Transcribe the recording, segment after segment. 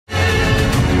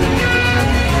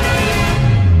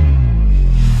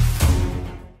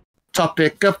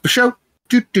topic of the show.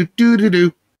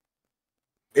 It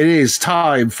is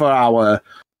time for our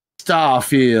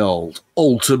Starfield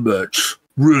Ultimate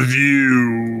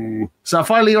Review. So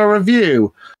finally a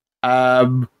review.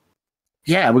 We're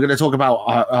going to talk about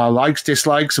our likes,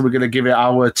 dislikes, and we're going to give it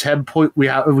our 10-point.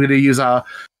 We're going to use our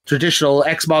traditional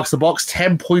X marks the box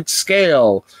 10-point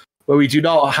scale, where we do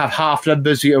not have half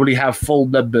numbers, we only have full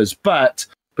numbers. But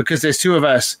because there's two of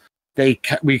us,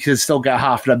 we can still get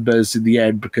half numbers in the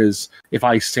end, because if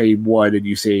I say 1 and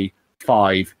you say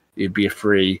 5, it'd be a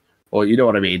 3. Or you know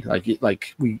what I mean?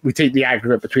 Like we take the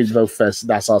aggregate between both of us, and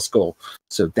that's our score.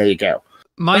 So there you go.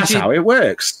 That's how it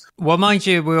works. Well, mind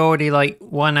you, we're already like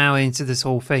 1 hour into this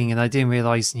whole thing, and I didn't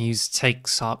realize news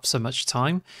takes up so much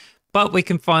time. But we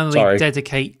can finally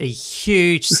dedicate a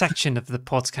huge section of the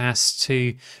podcast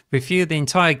to review the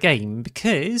entire game,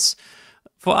 because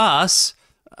for us,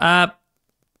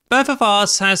 both of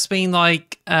us has been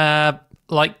like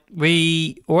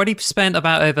we already spent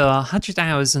about over 100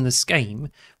 hours in this game,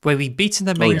 where we beaten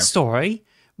the main story.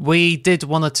 We did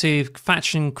 1 or 2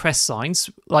 faction quest lines.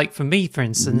 Like for me, for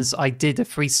instance, I did a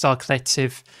 3-star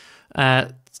collective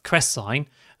quest line.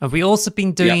 And we also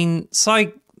been doing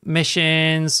side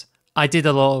missions. I did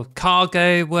a lot of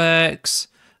cargo works,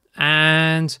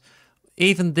 and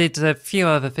even did a few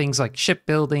other things like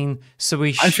shipbuilding. So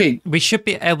we should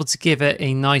be able to give it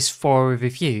a nice thorough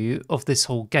review of this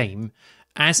whole game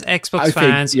as Xbox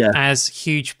fans, as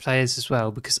huge players as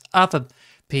well, because other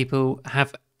people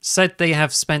have said they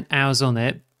have spent hours on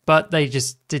it, but they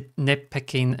just did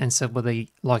nitpicking and said what they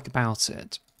like about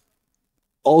it.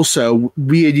 Also,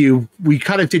 we and you, we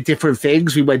kind of did different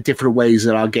things. We went different ways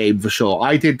in our game, for sure.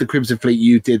 I did the Crimson Fleet,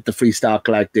 you did the 3-star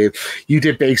collective, you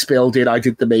did base building, I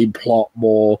did the main plot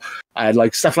more, and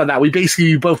like stuff like that.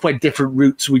 We both went different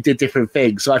routes, we did different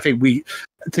things. So I think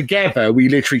together, we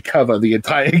literally cover the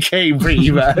entire game pretty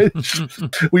much.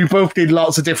 We both did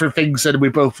lots of different things, and we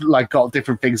both got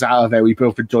different things out of it. We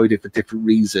both enjoyed it for different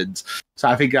reasons. So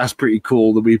I think that's pretty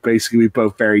cool that we're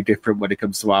both very different when it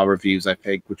comes to our reviews, I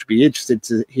think, which would be interesting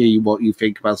to hear what you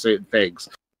think about certain things.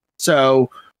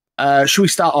 So should we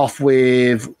start off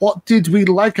with what did we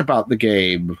like about the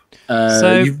game?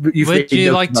 Would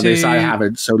you like to... This? I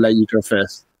haven't, so let you go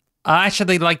first. I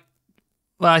actually like...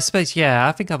 Well, I suppose,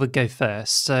 I think I would go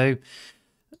first. So,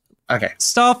 okay.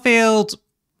 Starfield,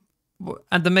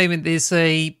 at the moment, is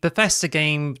a Bethesda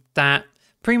game that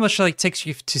pretty much takes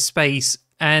you to space,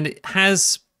 and it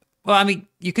has, well, I mean,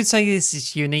 you could say this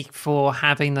is unique for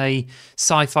having a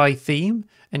sci-fi theme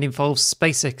and involves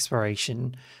space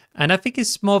exploration. And I think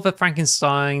it's more of a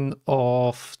Frankenstein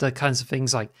of the kinds of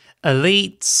things like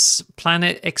elites,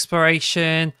 planet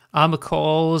exploration, armor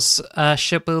cores,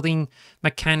 shipbuilding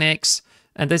mechanics.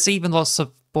 And there's even lots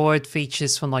of board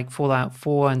features from like Fallout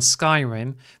 4 and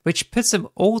Skyrim, which puts them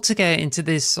all together into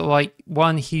this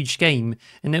one huge game.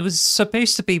 And it was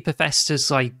supposed to be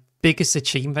Bethesda's biggest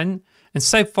achievement. And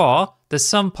so far, there's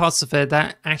some parts of it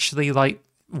that actually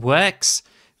works.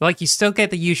 You still get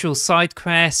the usual side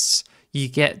quests, you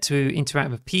get to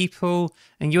interact with people,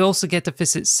 and you also get to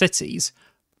visit cities.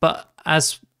 But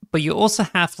you also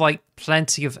have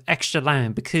plenty of extra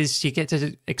land, because you get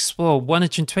to explore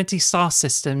 120 star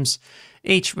systems,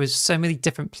 each with so many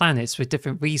different planets with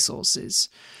different resources.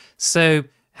 So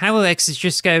how it works is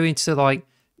just go into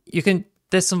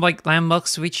there's some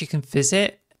landmarks which you can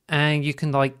visit, and you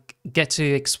can get to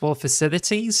explore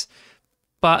facilities.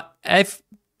 But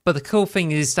the cool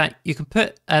thing is that you can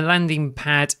put a landing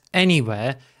pad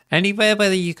anywhere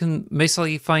where you can most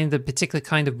likely find a particular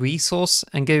kind of resource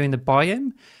and go in the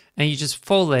biome. And you just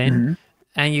fall in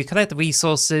and you collect the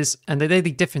resources, and the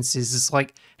only difference is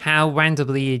how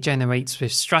randomly it generates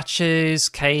with structures,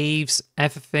 caves,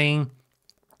 everything.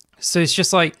 So it's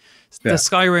just the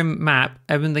Skyrim map,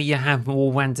 only you have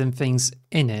more random things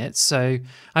in it. So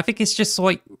I think it's just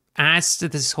adds to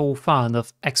this whole fun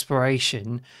of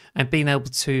exploration and being able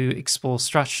to explore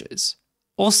structures.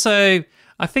 Also,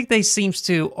 I think they seem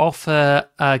to offer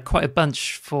quite a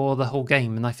bunch for the whole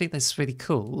game, and I think that's really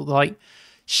cool.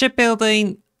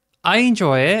 Shipbuilding, I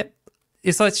enjoy it.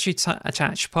 It's you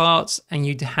attach parts, and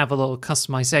you have a lot of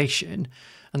customization.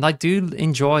 And I do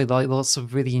enjoy lots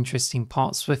of really interesting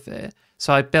parts with it.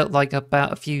 So I built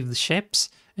about a few of the ships,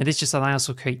 and it just allows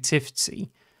for creativity.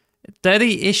 The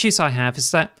only issues I have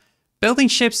is that building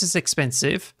ships is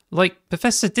expensive.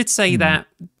 Bethesda did say that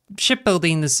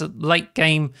shipbuilding is a late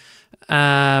game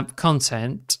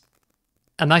content.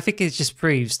 And I think it just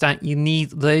proves that you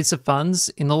need loads of funds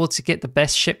in order to get the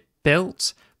best ship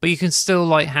built, but you can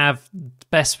still have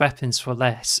best weapons for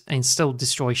less and still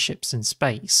destroy ships in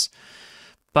space.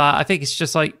 But I think it's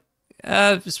just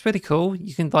it's pretty cool.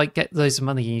 You can like get loads of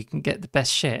money and you can get the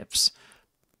best ships.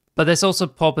 But there's also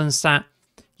problems that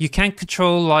you can't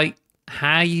control like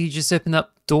how you just open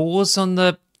up doors on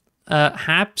the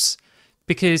habs.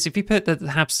 Because if you put the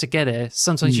habs together,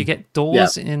 sometimes you get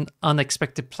doors in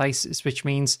unexpected places, which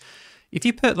means if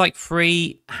you put like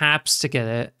 3 habs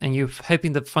together and you're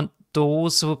hoping the front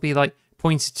doors will be like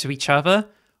pointed to each other,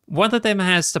 one of them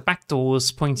has the back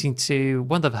doors pointing to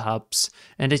one of the hubs,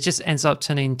 and it just ends up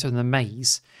turning into a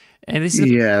maze. And this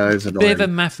is a bit of a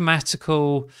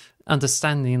mathematical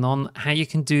understanding on how you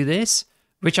can do this,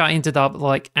 which I ended up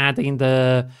like adding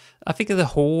the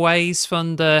hallways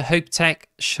from the Hope Tech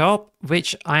shop,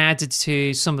 which I added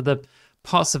to some of the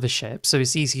parts of the ship, so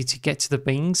it's easier to get to the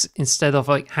wings instead of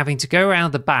like having to go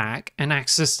around the back and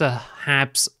access the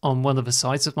habs on one of the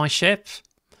sides of my ship.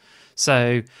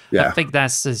 So I think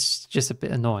that's just a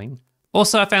bit annoying.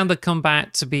 Also, I found the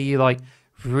combat to be like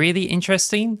really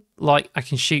interesting. Like I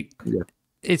can shoot. Yeah.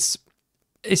 It's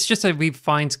just a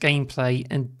refined gameplay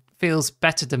and feels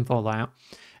better than Fallout.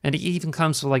 And it even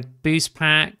comes with like boost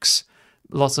packs,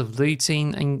 lots of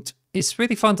looting, and it's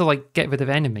really fun to like get rid of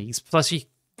enemies. Plus,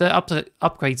 the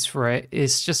upgrades for it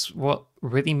is just what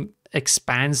really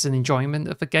expands the enjoyment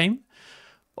of the game.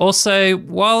 Also,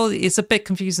 while it's a bit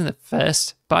confusing at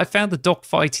first, but I found the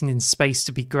dogfighting in space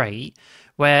to be great,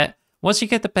 where once you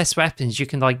get the best weapons, you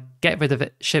can like get rid of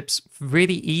ships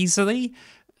really easily,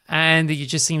 and it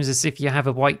just seems as if you have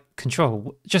a right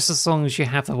control, just as long as you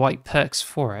have the right perks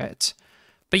for it.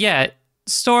 But yeah,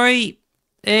 story,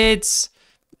 it's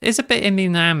a bit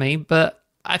immy, but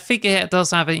I think it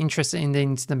does have an interest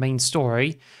into the main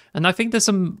story, and I think there's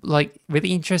some like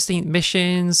really interesting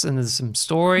missions, and there's some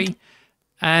story.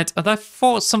 And I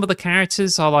thought some of the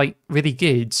characters are like really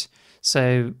good.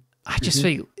 So I just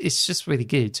feel it's just really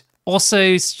good. Also,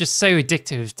 it's just so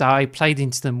addictive that I played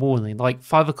into the morning, like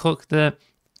 5 o'clock the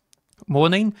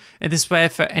morning. It is rare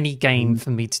for any game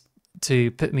for me to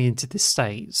put me into this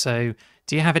state. So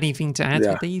do you have anything to add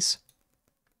with these?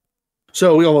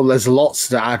 So there's lots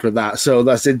to add with that. So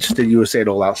that's interesting you were saying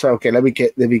all that. So okay, let me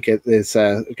get this.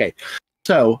 Okay.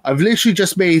 So I've literally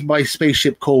just made my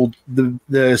spaceship called the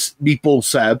Meatball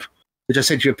Sub, which I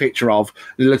sent you a picture of.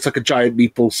 It looks like a giant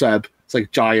meatball sub. It's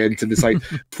like giant, and it's like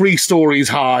 3 stories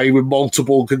high with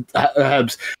multiple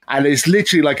hubs, and it's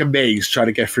literally like a maze trying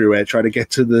to get through it, trying to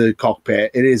get to the cockpit.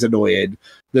 It is annoying.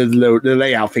 The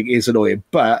layout thing is annoying,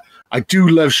 but I do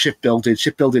love shipbuilding.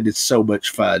 Shipbuilding is so much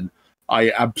fun.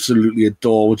 I absolutely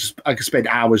adore. I can spend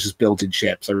hours just building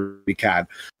ships. I really can.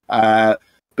 But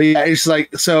yeah, it's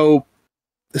like so.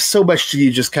 There's so much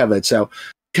you just covered. So,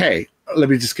 okay, let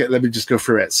me just go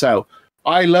through it. So,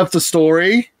 I love the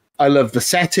story. I love the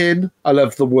setting. I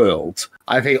love the world.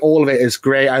 I think all of it is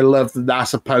great. I love the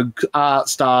NASA punk art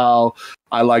style.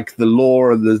 I like the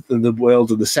lore and the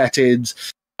world and the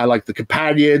settings. I like the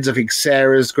companions. I think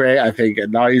Sarah's great. I think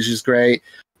Elijah's great.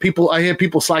 I hear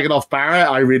people slagging off Barrett.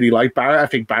 I really like Barrett. I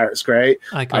think Barrett's great.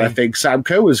 And I think Sam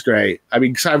Coe is great. I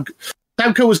mean, Sam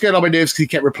Coe was getting on my nerves because he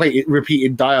kept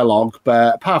repeating dialogue,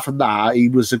 but apart from that, he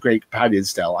was a great companion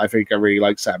still. I think I really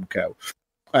like Sam Coe.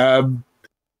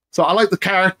 So I like the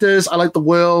characters. I like the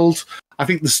world. I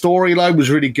think the storyline was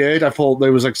really good. I thought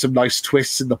there was like some nice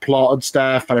twists in the plot and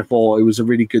stuff, and I thought it was a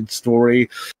really good story.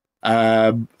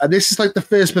 And this is like the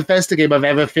first Bethesda game I've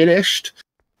ever finished,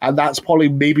 and that's probably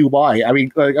maybe why. I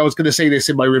mean, like, I was going to say this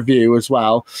in my review as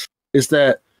well, is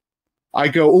that I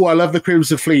go, oh, I love the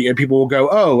Crimson Fleet, and people will go,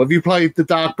 oh, have you played the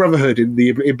Dark Brotherhood in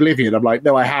the Oblivion? I'm like,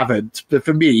 no, I haven't. But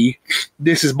for me,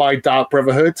 this is my Dark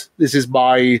Brotherhood. This is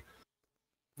the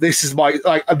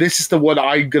one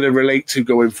I'm going to relate to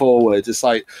going forward. It's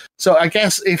like, so I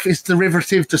guess if it's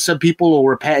derivative to some people or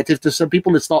repetitive to some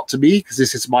people, it's not to me, because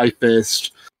this is my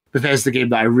first Bethesda game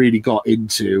that I really got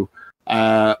into.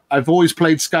 I've always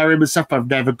played Skyrim and stuff, but I've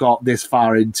never got this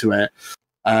far into it.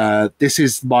 This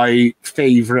is my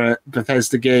favorite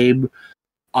Bethesda game.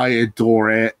 I adore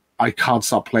it. I can't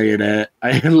stop playing it.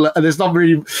 There's not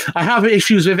really. I have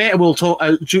issues with it, and we'll talk.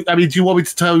 Do you want me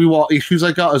to tell you what issues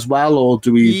I got as well, or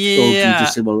do we? Yeah, or do you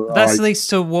just say, well, that's at least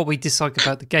to what we dislike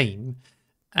about the game.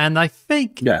 And I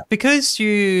think because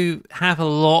you have a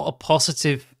lot of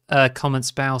positive comments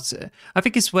about it, I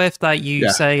think it's worth that you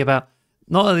say about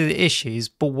not only the issues,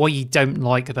 but what you don't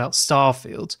like about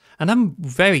Starfield. And I'm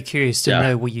very curious to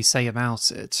know what you say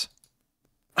about it.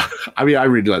 I mean, I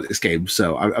really like this game,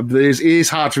 so it is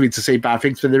hard for me to say bad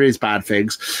things, but there is bad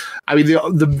things. I mean,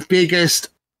 the biggest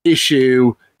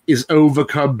issue is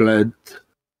overcumbered,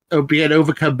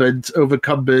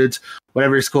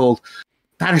 whatever it's called.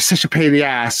 That is such a pain in the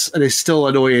ass, and it's still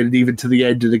annoying even to the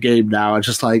end of the game now. I'm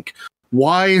just like,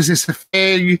 why is this a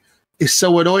thing? is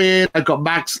so annoying. I've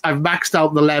maxed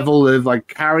out the level of like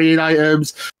carrying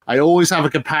items. I always have a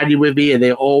companion with me, and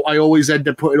I always end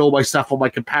up putting all my stuff on my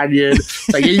companion. It's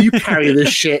like, yeah, you carry this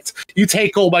shit. You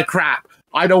take all my crap.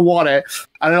 I don't want it.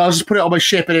 And then I'll just put it on my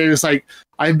ship, and it's like,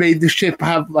 I made the ship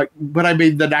have, like, when I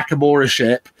made the Nakamura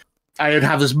ship, I would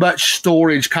have as much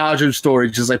cargo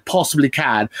storage as I possibly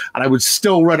can, and I would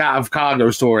still run out of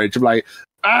cargo storage. I'm like,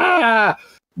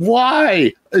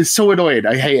 why? It's so annoying.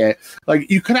 I hate it. Like,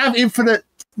 you can have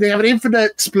they have an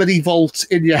infinite bloody vault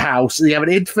in your house, and you have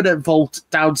an infinite vault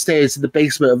downstairs in the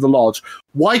basement of the lodge.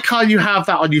 Why can't you have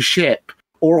that on your ship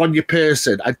or on your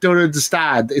person? I don't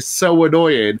understand. It's so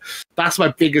annoying. That's my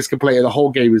biggest complaint of the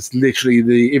whole game, is literally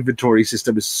the inventory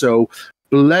system is so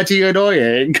bloody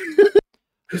annoying.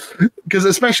 Because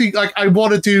especially, like, I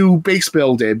want to do base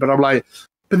building, but I'm like,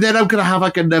 but then I'm going to have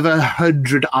like another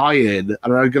 100 iron,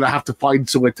 and I'm going to have to find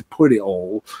somewhere to put it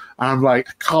all. And I'm like,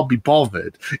 I can't be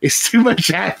bothered. It's too much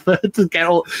effort to get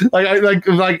all. I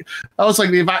was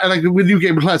like, with New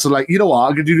Game Plus, I'm like, you know what?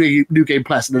 I'm going to do New Game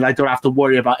Plus, and then I don't have to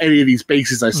worry about any of these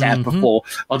bases I set up before.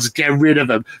 I'll just get rid of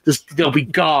them. They'll be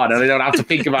gone, and I don't have to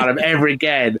think about them ever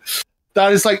again.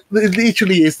 That is like,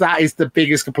 literally, is the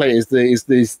biggest complaint, is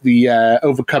the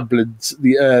overcumblance,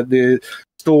 the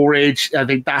storage. I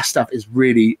think that stuff is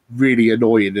really, really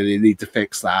annoying, and you need to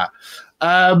fix that.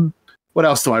 What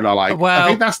else do I not like? Well, I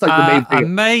think that's like the main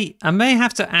thing. I may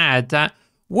have to add that,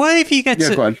 what if you get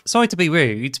go on. sorry to be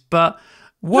rude, but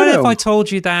what if I told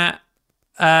you that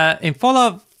in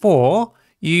Fallout 4,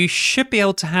 you should be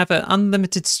able to have an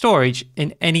unlimited storage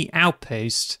in any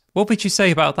outpost? What would you say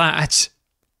about that?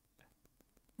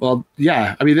 Well,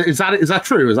 yeah. I mean, is that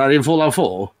true? Is that in Fallout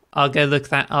 4? I'll go look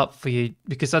that up for you,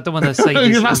 because I don't want to say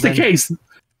this. If that's the case,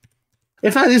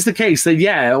 if that is the case, then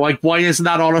yeah, like, why isn't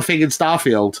that on a thing in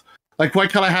Starfield? Like, why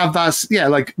can't I have that? Yeah,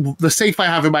 like, the safe I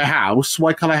have in my house,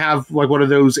 why can't I have, like, one of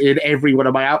those in every one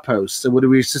of my outposts? And would it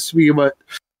be just so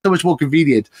much more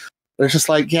convenient? And it's just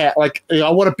like, yeah, like, I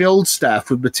want to build stuff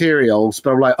with materials,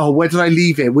 but I'm like, oh, where did I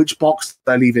leave it? Which box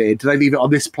did I leave it in? Did I leave it on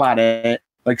this planet,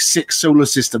 like 6 solar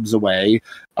systems away?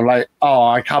 I'm like, oh,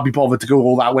 I can't be bothered to go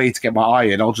all that way to get my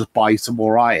iron. I'll just buy some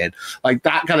more iron. Like,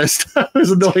 that kind of stuff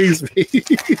annoys me.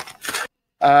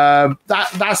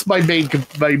 That's my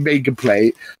main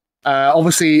complaint.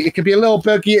 Obviously, it can be a little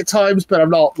buggy at times, but I'm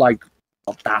not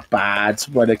that bad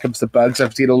when it comes to bugs.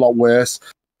 I've seen a lot worse.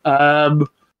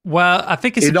 Well, I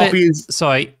think it's a bit...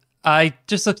 Sorry, I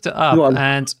just looked it up,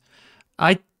 and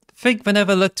I think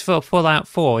whenever I looked for Fallout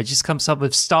 4, it just comes up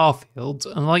with Starfield.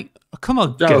 I'm like, oh, come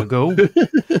on, Google.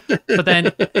 But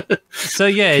then, so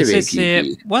yeah, it says here,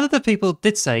 one of the people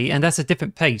did say, and that's a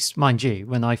different post, mind you,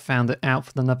 when I found it out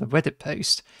from another Reddit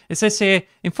post. It says here,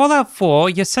 in Fallout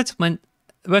 4, your settlement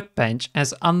workbench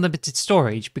has unlimited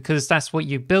storage because that's what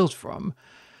you build from.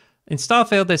 In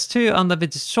Starfield, there's 2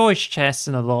 unlimited storage chests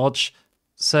in a lodge,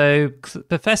 so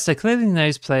Bethesda clearly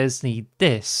knows players need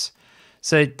this.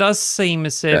 So it does seem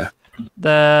as if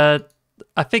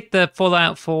I think the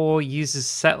Fallout 4 uses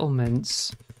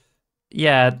settlements.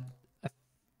 Yeah,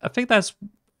 I think that's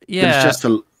It's just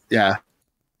yeah.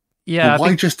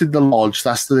 Why just in the lodge?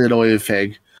 That's the annoying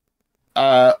thing.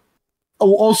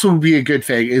 Also would be a good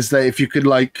thing is that if you could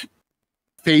like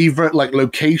favorite like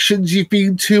locations you've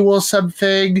been to or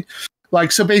something.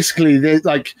 Like, so basically there's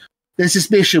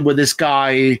this mission where this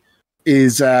guy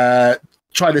is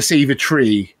trying to save a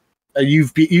tree. And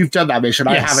you've done that mission.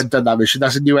 Yes. I haven't done that mission.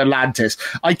 That's in New Atlantis.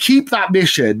 I keep that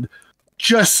mission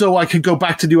just so I can go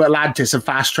back to New Atlantis and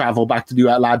fast travel back to New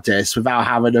Atlantis without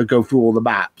having to go through all the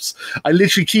maps. I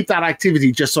literally keep that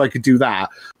activity just so I could do that.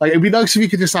 Like, it'd be nice if you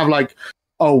could just have like,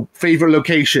 oh, favorite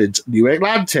locations, New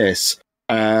Atlantis,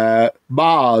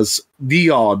 Mars,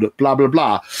 Neon, blah blah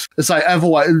blah. It's like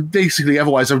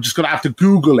otherwise I'm just gonna have to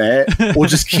Google it or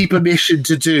just keep a mission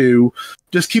to do.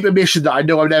 Just keep a mission that I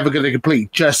know I'm never going to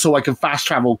complete, just so I can fast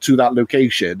travel to that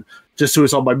location, just so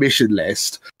it's on my mission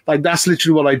list. Like, that's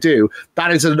literally what I do.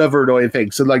 That is another annoying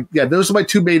thing. So, like, yeah, those are my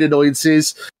 2 main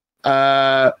annoyances.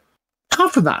 Apart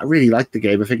from that, I really like the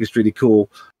game. I think it's really cool.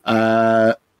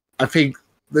 I think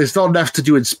there's not enough to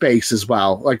do in space as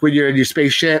well. Like, when you're in your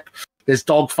spaceship, there's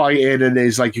dogfighting and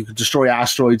there's, like, you can destroy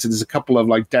asteroids and there's a couple of,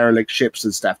 like, derelict ships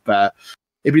and stuff, but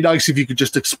it'd be nice if you could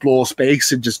just explore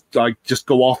space and just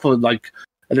go off on like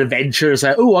an adventure. It's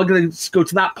like, oh, I'm going to go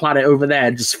to that planet over there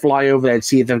and just fly over there and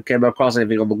see if I can come across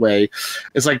anything on the way.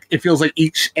 It's like, it feels like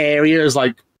each area is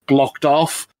like blocked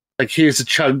off. Like, here's a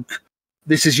chunk.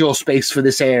 This is your space for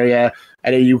this area.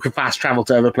 And then you can fast travel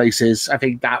to other places. I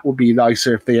think that would be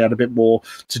nicer if they had a bit more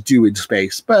to do in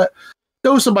space. But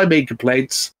those are my main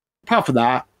complaints. Apart from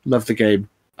that, love the game.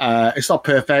 It's not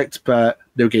perfect, but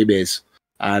no game is.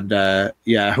 And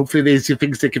yeah, hopefully these are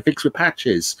things they can fix with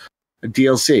patches and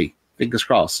DLC. Fingers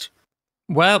crossed.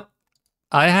 Well,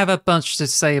 I have a bunch to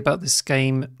say about this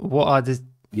game. What are the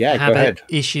go ahead.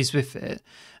 issues with it?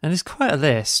 And there's quite a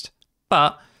list.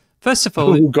 But first of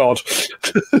all, oh god,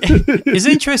 it's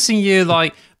interesting you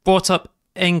like brought up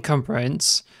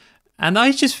encumbrance, and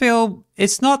I just feel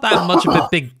it's not that much of a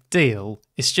big deal.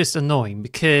 It's just annoying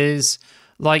because,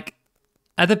 like,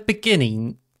 at the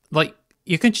beginning, like,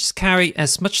 you can just carry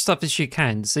as much stuff as you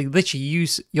can. So you literally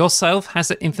use yourself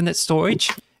has an infinite storage.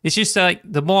 It's just like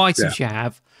the more items you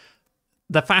have,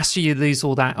 the faster you lose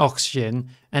all that oxygen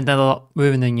and then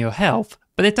ruining your health.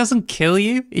 But it doesn't kill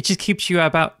you. It just keeps you at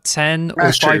about 10 or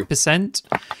 5%.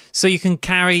 So you can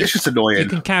carry. It's just annoying. You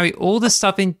can carry all the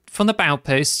stuff in from the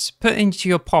outposts, put it into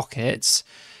your pockets,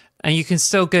 and you can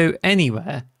still go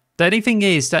anywhere. The only thing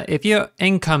is that if you're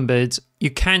encumbered, you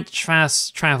can't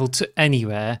fast travel to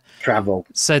anywhere.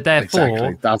 So therefore,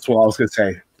 exactly. That's what I was going to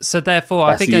say. So therefore,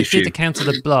 I think I did encounter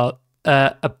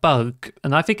a bug,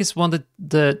 and I think it's one of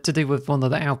to do with one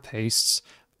of the outposts.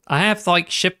 I have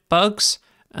like ship bugs,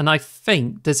 and I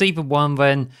think there's even one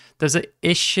when there's an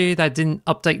issue that didn't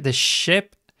update the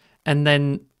ship, and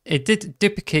then it did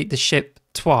duplicate the ship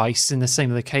twice in the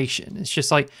same location. It's just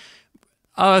like,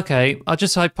 oh, okay, I'll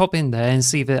just pop in there and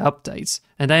see if it updates,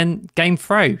 and then game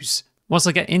froze once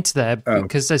I get into there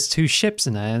because there's two ships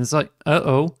in there, and it's like,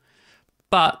 uh-oh.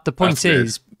 But the point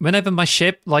is, whenever my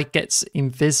ship like gets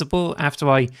invisible after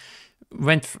I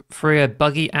went through a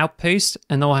buggy outpost,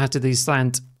 and all I have to do is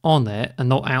land on it and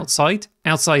not outside.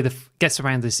 Outside gets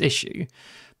around this issue.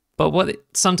 But what it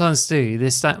sometimes do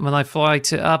is that when I fly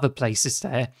to other places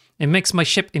there, it makes my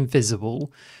ship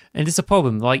invisible, and it's a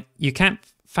problem. Like, you can't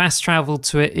fast travel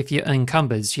to it if you're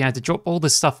encumbered. So you have to drop all the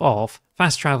stuff off,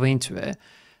 fast travel into it,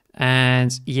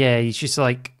 and yeah, you just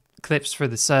like clips through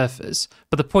the surface.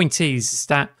 But the point is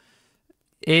that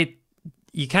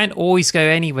you can't always go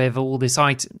anywhere with all these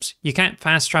items. You can't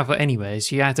fast travel anywhere,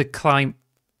 so you have to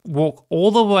walk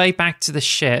all the way back to the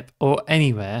ship or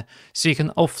anywhere so you can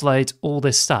offload all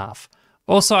this stuff.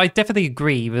 Also, I definitely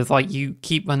agree with like you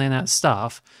keep running out of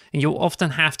stuff, and you'll often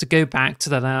have to go back to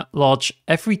the lodge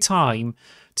every time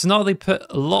to not only put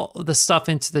a lot of the stuff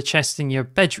into the chest in your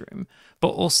bedroom, but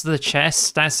also the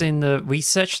chest that's in the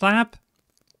research lab.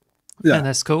 Yeah, and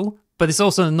that's cool. But it's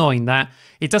also annoying that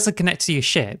it doesn't connect to your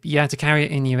ship. You have to carry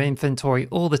it in your inventory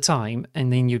all the time,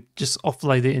 and then you just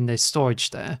offload it in the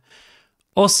storage there.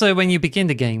 Also, when you begin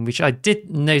the game, which I did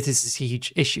notice is a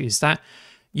huge issue, is that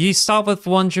you start with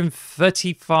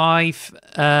 135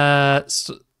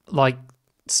 like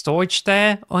storage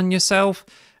there on yourself,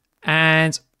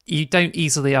 and you don't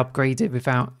easily upgrade it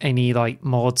without any like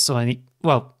mods or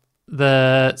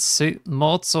the suit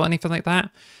mods or anything like that.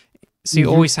 So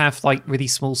you always have like really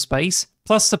small space.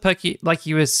 Plus the perk, like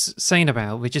you were saying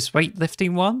about, which is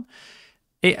weightlifting one,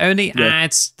 it only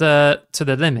adds to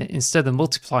the limit instead of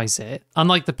multiplies it.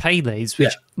 Unlike the payloads,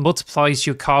 which multiplies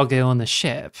your cargo on the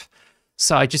ship.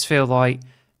 So I just feel like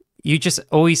you just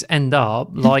always end up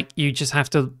like you just have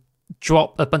to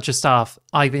drop a bunch of stuff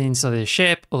either into the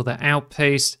ship or the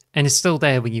outpost, and it's still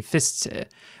there when you visit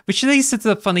it. Which leads to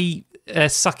the funny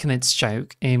succulents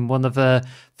joke in one of the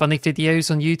funny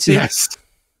videos on YouTube.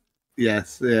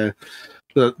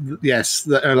 I'll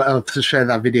have to share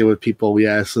that video with people.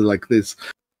 Yeah, so like this,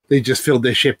 they just filled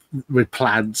their ship with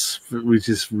plants, which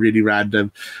is really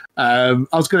random. I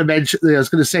was going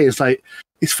to say, it's like,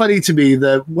 it's funny to me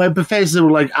that when Bethesda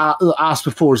were like asked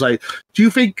before, it's like, do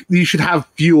you think you should have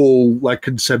fuel like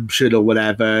consumption or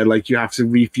whatever? Like you have to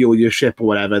refuel your ship or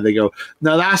whatever. They go,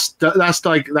 no, that's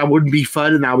like, that wouldn't be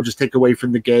fun, and that would just take away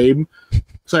from the game.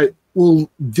 It's like, well,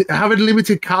 having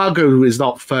limited cargo is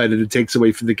not fun, and it takes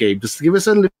away from the game. Just give us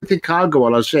a limited cargo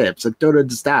on our ships. I don't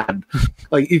understand.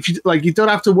 Like if you don't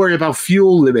have to worry about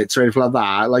fuel limits or anything like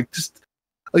that. Like just.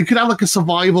 You could have like a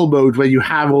survival mode where you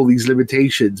have all these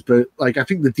limitations, but like I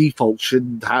think the default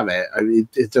shouldn't have it. I mean,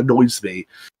 it annoys me.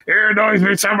 It annoys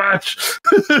me so much.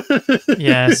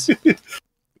 Yes,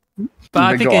 but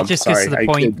I think it just gets to the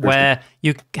point where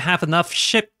you have enough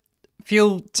ship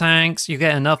fuel tanks, you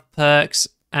get enough perks,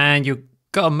 and you've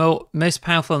got a most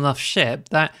powerful enough ship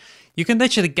that you can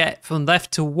literally get from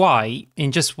left to right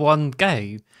in just one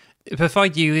go,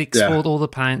 provided you explored all the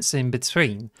planets in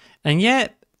between. And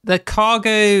yet, the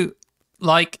cargo,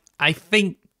 like, I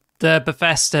think the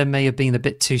Bethesda may have been a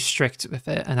bit too strict with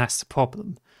it, and that's the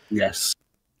problem. Yes,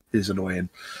 it is annoying.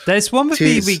 There's one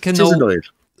movie we can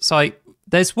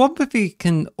there's one movie we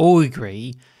can all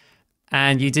agree,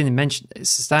 and you didn't mention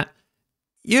this, is that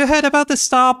you heard about the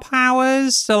star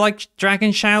powers, the like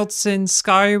dragon shouts in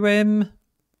Skyrim?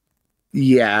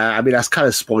 Yeah, I mean that's kind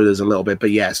of spoilers a little bit,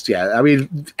 but yes, yeah. I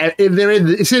mean,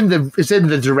 it's in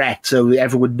the direct, so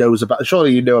everyone knows about.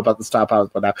 Surely you know about the star powers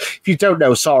by now. If you don't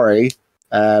know, sorry,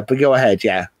 but go ahead.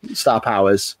 Yeah, star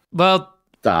powers. Well,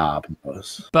 star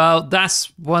powers. Well, that's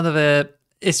one of the.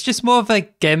 It's just more of a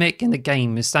gimmick in the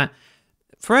game. Is that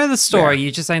throughout the story, you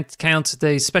just encounter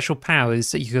these special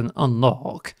powers that you can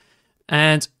unlock,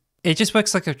 and it just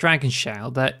works like a dragon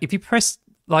shout. That if you press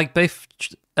like both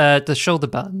the shoulder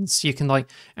buttons, you can like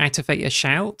activate a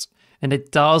shout, and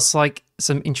it does like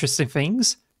some interesting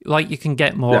things. Like you can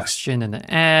get more oxygen in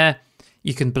the air,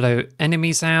 you can blow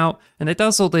enemies out, and it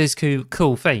does all those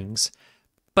cool things.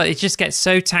 But it just gets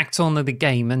so tacked on to the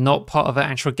game and not part of the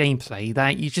actual gameplay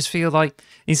that you just feel like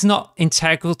it's not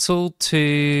integral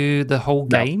to the whole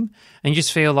game, and you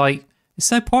just feel like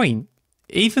there's no point.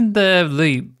 Even the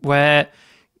loop where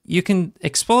you can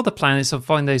explore the planets and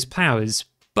find those powers,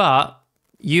 but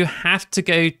you have to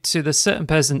go to the certain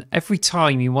person every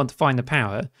time you want to find a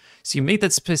power. So you meet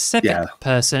that specific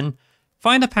person,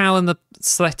 find a power on the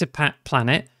selected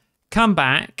planet, come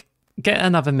back, get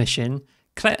another mission,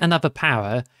 collect another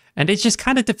power, and it just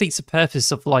kind of defeats the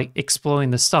purpose of like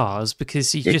exploring the stars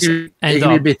because you just end up... It can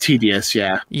be a bit tedious,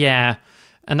 yeah. Yeah,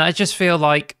 and I just feel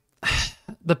like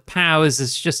the powers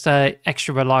is just a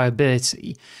extra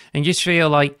reliability, and you just feel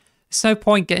like there's no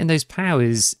point getting those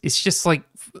powers. It's just like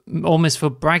almost for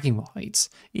bragging rights.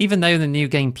 Even though the New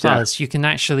Game Plus, you can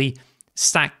actually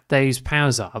stack those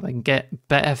powers up and get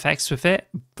better effects with it.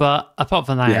 But apart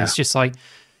from that, it's just like,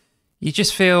 you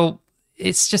just feel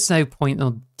it's just no point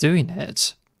on doing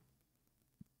it.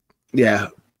 Yeah.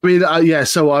 I mean,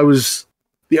 so I was...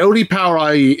 The only power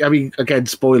I mean, again,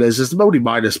 spoilers. There's only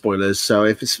minor spoilers, so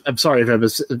I'm sorry if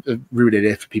I'm ruining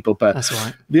it for people, but that's all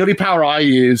right. The only power I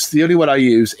use, the only one I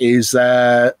use is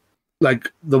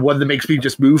like the one that makes me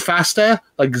just move faster,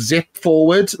 like zip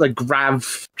forward, like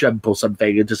grav jump or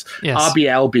something, and just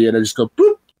RBLB, and I just go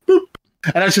boop boop,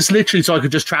 and that's just literally so I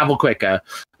could just travel quicker.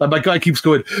 Like my guy keeps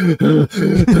going, I'm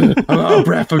out of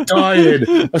breath, I'm dying.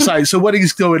 It's like, so when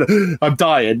he's going, I'm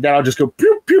dying, then I'll just go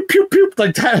pew pew pew pew,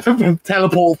 like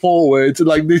teleport forward, and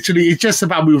like literally, it's just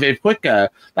about moving quicker.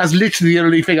 That's literally the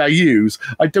only thing I use.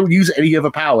 I don't use any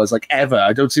other powers, like ever.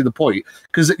 I don't see the point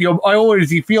because I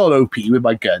already feel OP with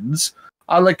my guns.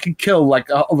 I like can kill like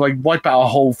wipe out a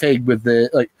whole thing with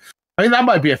the like. I mean, that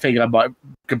might be a thing I might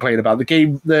complain about.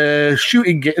 The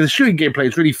shooting gameplay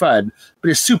is really fun,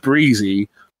 but it's super easy.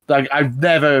 Like I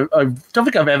don't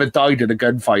think I've ever died in a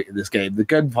gunfight in this game. The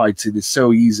gunfighting is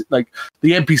so easy. Like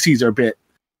the NPCs are a bit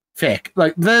thick.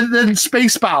 Like then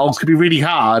space battles can be really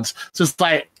hard. Just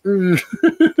like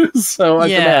so I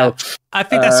don't know. I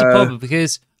think that's the problem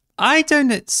because I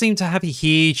don't seem to have a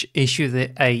huge issue with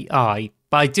the AI,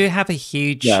 but I do have a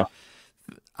huge. Yeah.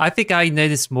 I think I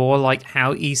notice more like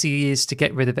how easy it is to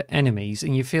get rid of the enemies,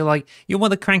 and you feel like you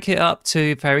want to crank it up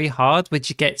to very hard,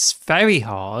 which gets very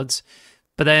hard.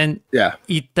 But then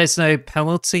there's no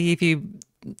penalty if you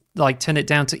like turn it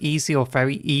down to easy or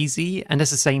very easy, and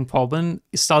that's the same problem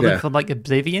starting from like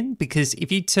Oblivion, because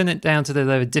if you turn it down to the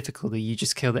lower difficulty, you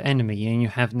just kill the enemy and you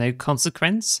have no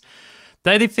consequence.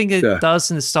 The only thing it does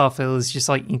in the Starfield is just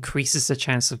like increases the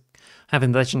chance of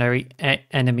having legendary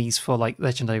enemies for like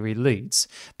legendary loots,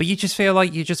 but you just feel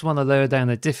like you just want to lower down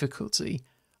the difficulty.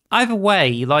 Either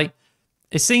way, like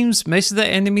it seems most of the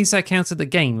enemies that counter the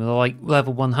game are like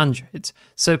level 100.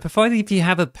 So provided if you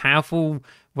have a powerful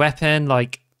weapon,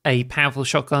 like a powerful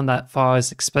shotgun that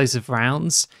fires explosive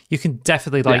rounds, you can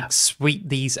definitely like sweep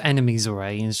these enemies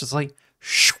away, and it's just like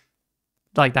shoo,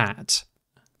 like that.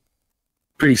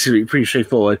 Pretty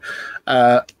straightforward.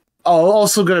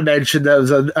 Also going to mention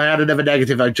that I had another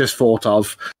negative I just thought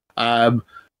of. Well,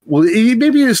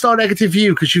 maybe it's not a negative for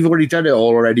you because you've already done it all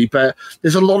already, but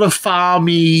there's a lot of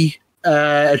farmy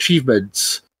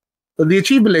achievements. And the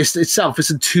achievement list itself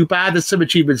isn't too bad. There's some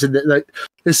achievements in like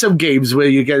there's some games where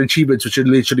you get achievements which are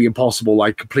literally impossible,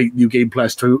 like complete New Game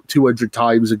Plus 200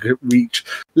 times and reach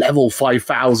level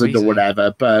 5,000 or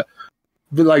whatever. But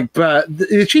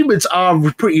the achievements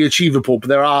are pretty achievable, but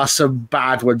there are some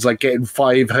bad ones, like getting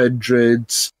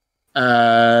 500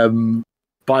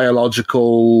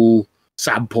 biological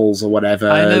samples or whatever.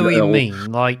 I know what you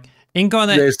mean. Like,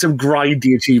 there's some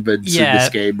grindy achievements in this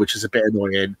game, which is a bit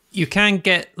annoying. You can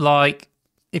get, like,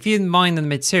 if you mine the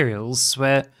materials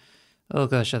where... Oh,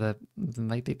 gosh, that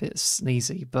might be a bit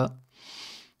sneezy, but...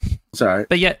 Sorry.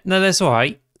 But yeah, no, that's all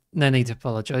right. No need to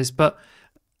apologize. But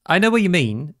I know what you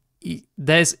mean.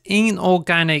 There's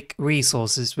inorganic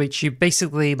resources which you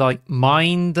basically like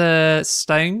mine the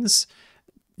stones.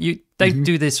 They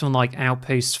do this from like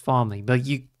outpost farming, but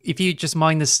if you just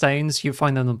mine the stones, you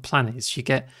find them on planets. You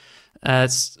get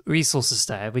resources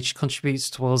there, which contributes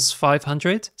towards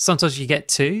 500. Sometimes you get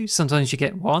 2, sometimes you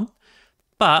get 1.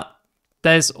 But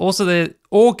there's also the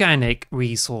organic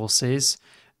resources,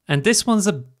 and this one's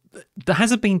that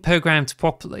hasn't been programmed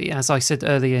properly, as I said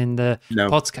earlier in the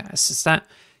podcast. Is that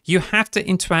you have to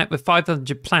interact with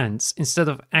 500 plants instead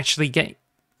of actually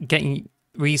getting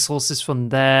resources from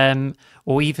them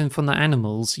or even from the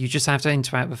animals. You just have to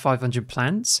interact with 500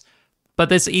 plants. But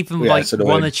there's even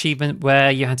one achievement where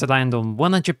you had to land on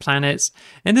 100 planets,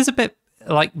 and there's a bit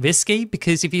risky,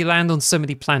 because if you land on so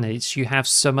many planets, you have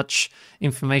so much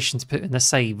information to put in a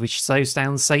save, which slows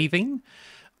down saving.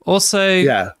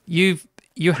 Also,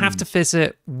 you have to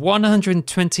visit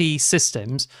 120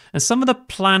 systems, and some of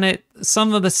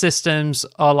the systems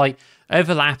are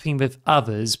overlapping with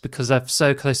others because they're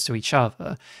so close to each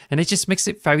other, and it just makes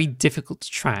it very difficult to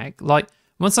track.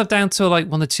 Once I'm down to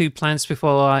 1 or 2 planets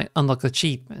before I unlock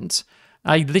achievement,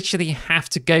 I literally have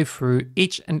to go through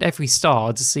each and every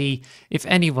star to see if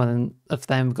any one of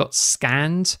them got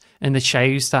scanned and it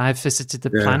shows that I've visited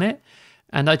the planet.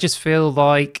 And I just feel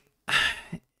like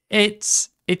it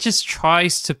just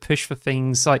tries to push for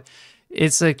things.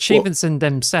 It's achievements in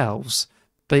themselves,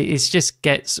 but it just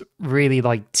gets really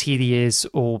tedious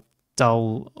or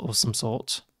dull or some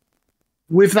sort.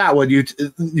 With that one, you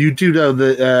do know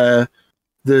that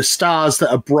the stars that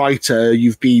are brighter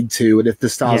you've been to, and if the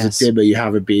stars are dimmer you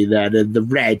haven't been there. And the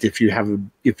red if you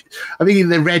haven't. I think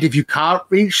they're red if you can't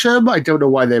reach them. I don't know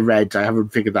why they're red. I haven't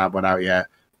figured that one out yet.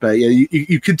 But yeah,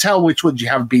 you can tell which ones you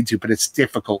haven't been to, but it's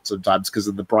difficult sometimes because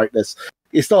of the brightness.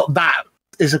 It's not that.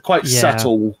 It's a quite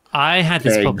subtle. I had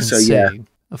this problem too,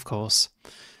 of course.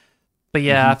 But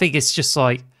I think it's just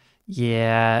I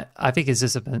think it's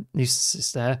just a bit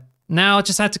nuisance there. Now I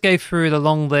just had to go through the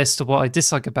long list of what I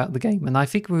dislike about the game, and I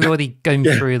think we've already gone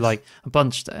through a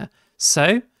bunch there.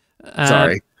 So,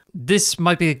 sorry, this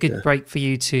might be a good break for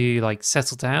you to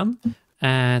settle down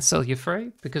and settle your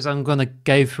throat, because I'm going to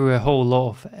go through a whole lot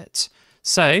of it.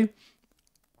 So,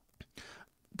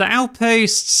 the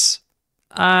outposts,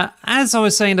 as I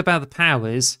was saying about the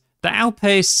powers, the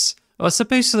outposts are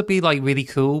supposed to be really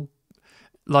cool.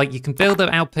 You can build an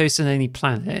outpost on any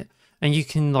planet, and you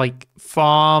can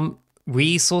farm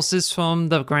resources from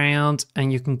the ground,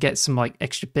 and you can get some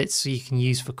extra bits so you can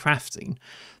use for crafting.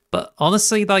 But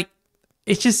honestly,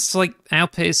 it's just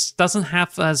Outposts doesn't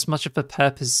have as much of a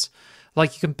purpose. You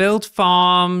can build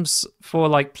farms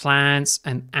for plants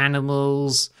and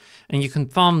animals, and you can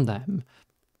farm them,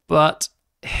 but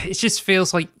it just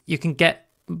feels like you can get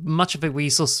much of the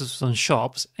resources from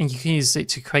shops, and you can use it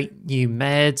to create new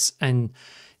meds and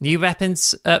new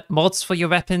weapons, mods for your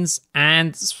weapons,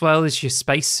 and as well as your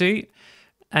spacesuit.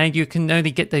 And you can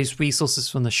only get those resources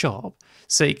from the shop.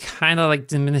 So it kind of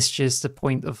diminishes the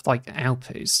point of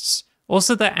outposts.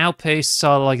 Also, the outposts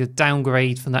are a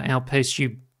downgrade from the outposts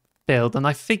you build. And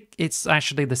I think it's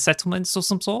actually the settlements or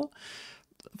some sort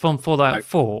from Fallout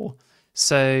 4.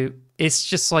 So it's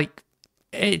just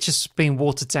it's just being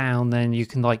watered down. Then you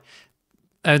can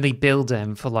only build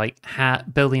them for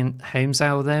building homes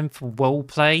out of them for role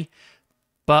play,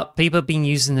 but people have been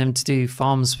using them to do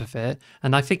farms with it,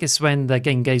 and I think it's when the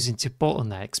game goes into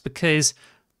bottlenecks, because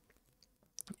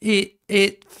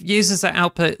it uses the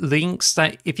output links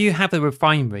that if you have a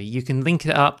refinery, you can link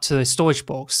it up to a storage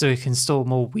box so it can store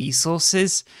more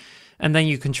resources, and then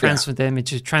you can transfer them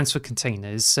into transfer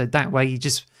containers, so that way it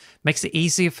just makes it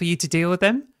easier for you to deal with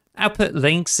them. Output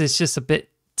links is just a bit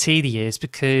tedious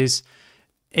because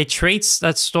it treats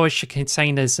that storage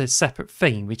container as a separate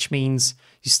thing, which means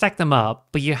you stack them up,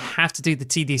 but you have to do the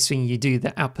tedious thing. You do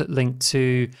the output link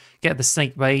to get the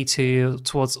snake ray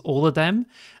towards all of them,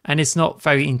 and it's not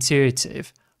very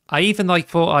intuitive. I even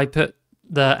thought I put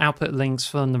the output links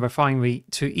from the refinery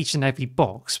to each and every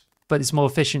box, but it's more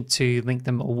efficient to link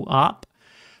them all up.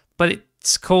 But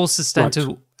it causes them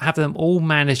to have them all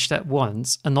managed at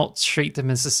once and not treat them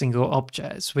as a single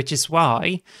object, which is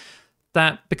why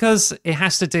because it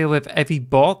has to deal with every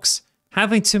box,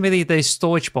 having too many of those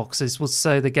storage boxes will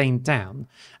slow the game down.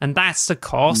 And that's the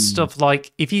cost of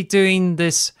if you're doing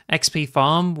this XP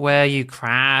farm where you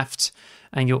craft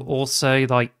and you also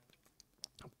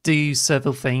do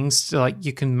several things,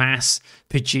 you can mass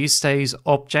produce those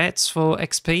objects for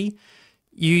XP.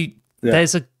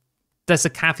 There's a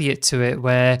caveat to it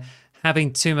where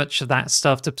having too much of that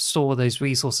stuff to store those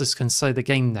resources can slow the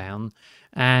game down,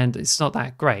 and it's not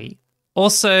that great.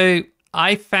 Also,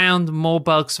 I found more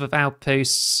bugs with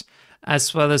Outposts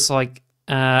as well as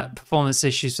performance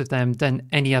issues with them than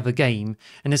any other game,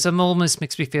 and it almost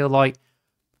makes me feel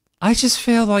I just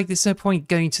feel there's no point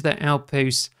going to the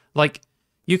Outposts.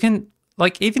 You can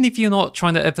even if you're not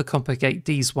trying to overcomplicate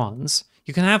these ones,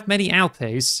 you can have many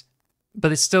outposts,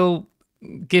 but it still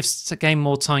gives the game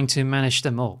more time to manage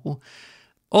them all.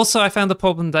 Also, I found the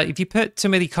problem that if you put too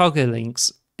many cargo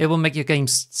links, it will make your game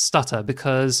stutter,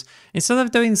 because instead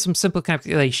of doing some simple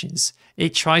calculations,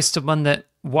 it tries to run that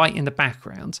white in the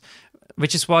background,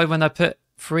 which is why when I put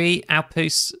 3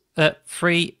 outposts,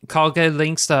 3 cargo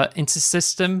links that are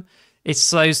inter-system, it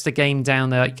slows the game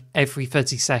down like every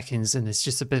 30 seconds, and it's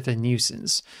just a bit of a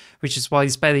nuisance, which is why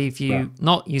it's better if you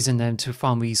not using them to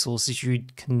farm resources, you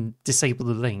can disable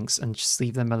the links and just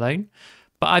leave them alone.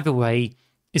 But either way,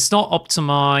 it's not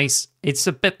optimized. It's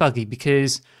a bit buggy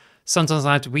because sometimes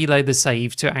I have to reload the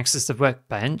save to access the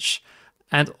workbench.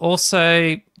 And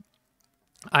also,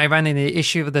 I ran into the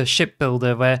issue with the ship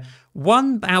builder where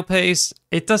one outpost,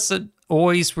 it doesn't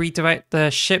always redirect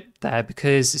the ship there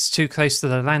because it's too close to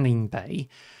the landing bay.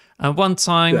 And one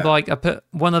time, like, I put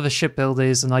one of the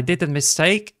shipbuilders and I did a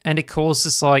mistake, and it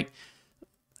causes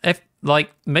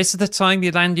most of the time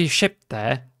you land your ship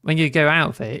there, when you go out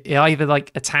of it, it either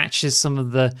like attaches some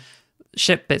of the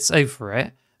ship bits over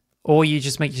it, or you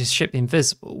just make your ship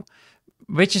invisible.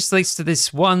 Which just leads to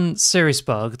this one serious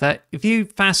bug that if you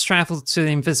fast travel to the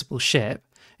invisible ship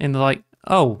and like,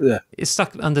 it's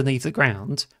stuck underneath the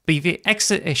ground, but if you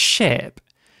exit a ship,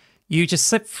 you just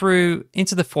slip through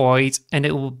into the void and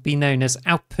it will be known as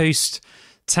Outpost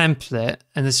template,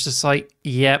 and it's just like,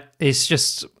 it's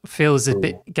just feels a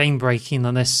bit game breaking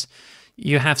unless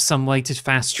you have some way to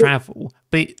fast travel.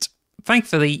 But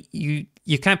thankfully, you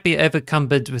can't be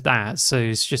encumbered with that, so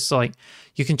it's just like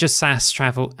you can just fast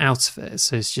travel out of it,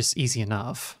 so it's just easy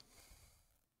enough.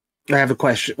 I have a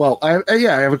question. Well, I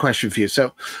have a question for you.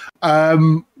 So,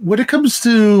 when it comes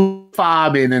to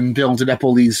farming and building up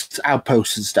all these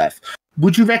outposts and stuff,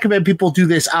 would you recommend people do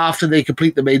this after they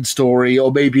complete the main story,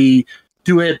 or maybe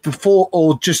do it before,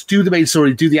 or just do the main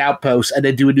story, do the outposts, and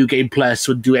then do a new game plus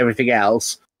and do everything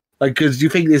else? Like, because do you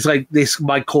think this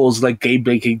might cause like game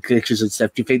breaking glitches and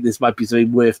stuff? Do you think this might be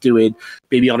something worth doing,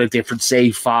 maybe on a different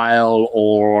save file,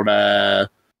 or on a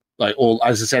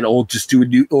as I said, or just do a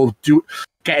new, or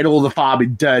getting all the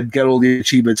farming done, get all the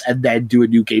achievements, and then do a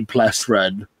new game plus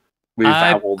run?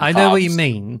 I know what you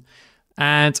mean,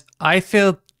 and I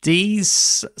feel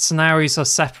these scenarios are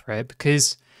separate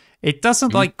because it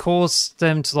doesn't like cause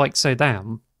them to like slow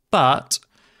down, but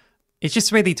it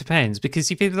just really depends,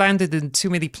 because if you landed in too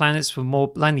many planets with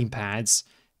more landing pads,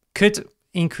 could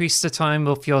increase the time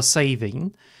of your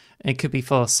saving. It could be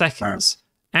for seconds.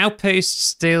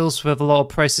 Outposts deals with a lot of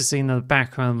processing in the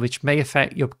background, which may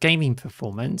affect your gaming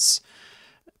performance.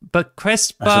 But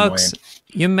quest bugs,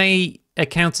 you may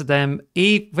encounter them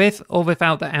with or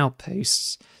without the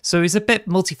outposts. So it's a bit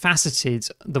multifaceted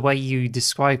the way you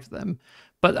describe them.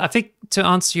 But I think to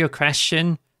answer your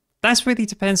question, that really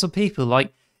depends on people.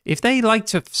 Like, if they like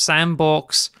to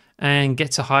sandbox and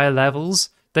get to higher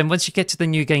levels, then once you get to the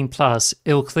New Game Plus,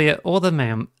 it'll clear all the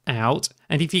them out.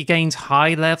 And if you gained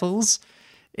high levels,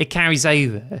 it carries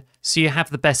over. So you have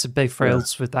the best of both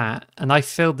worlds with that. And I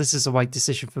feel this is the right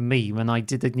decision for me when I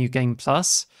did the New Game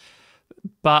Plus.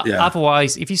 But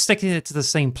otherwise, if you're sticking it to the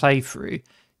same playthrough,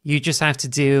 you just have to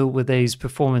deal with those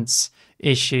performance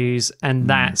issues. And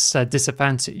that's a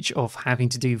disadvantage of having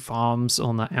to do farms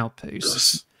on the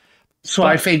outposts. So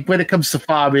I think when it comes to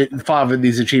farming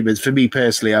these achievements, for me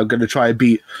personally, I'm going to try and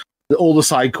beat all the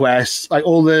side quests, like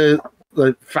all the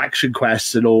faction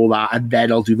quests and all that, and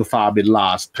then I'll do the farming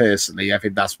last. Personally, I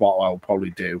think that's what I'll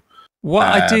probably do. What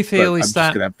I do feel is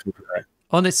that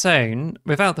on its own,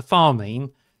 without the farming,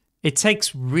 it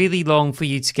takes really long for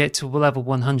you to get to level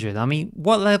 100. I mean,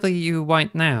 what level are you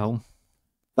right now?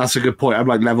 That's a good point. I'm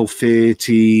like level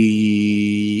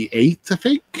 38, I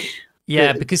think.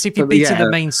 Yeah, because if you beat the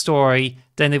main story,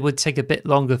 then it would take a bit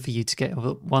longer for you to get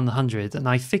 100, and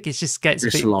I think it just gets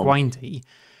a bit grindy.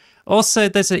 Also,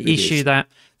 there's an issue that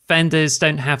vendors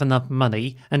don't have enough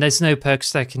money, and there's no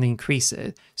perks that can increase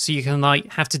it. So you can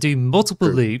like have to do multiple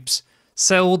loops,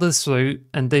 sell all this loot,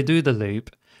 and they do the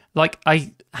loop. Like,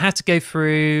 I had to go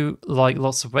through like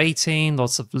lots of waiting,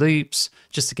 lots of loops,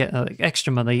 just to get like,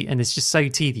 extra money, and it's just so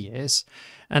tedious.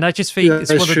 And I just think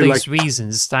it's one of those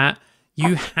reasons that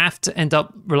you have to end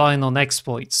up relying on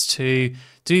exploits to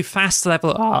do fast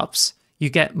level ups. You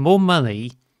get more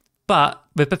money, but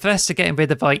with Bethesda getting rid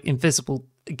of like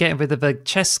getting rid of the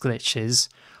chest glitches,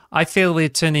 I feel we're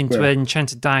turning into an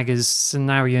Enchanted Daggers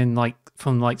scenario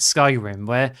from Skyrim,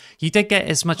 where you did get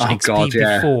as much XP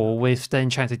before with the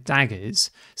Enchanted Daggers.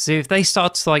 So if they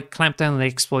start to like clamp down on the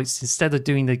exploits instead of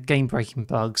doing the game breaking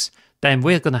bugs, then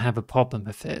we're going to have a problem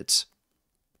with it.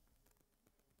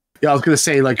 Yeah, I was going to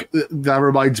say, like, that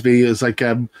reminds me, is like,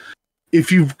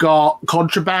 if you've got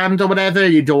contraband or whatever,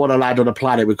 you don't want to land on a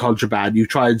planet with contraband. You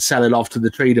try and sell it off to the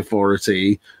trade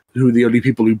authority, who are the only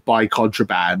people who buy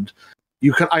contraband.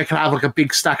 I can have like a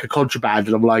big stack of contraband,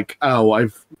 and I'm like, oh,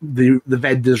 the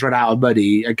vendors run out of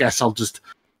money. I guess I'll just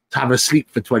have a sleep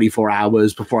for 24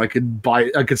 hours before I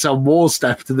can sell more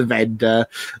stuff to the vendor.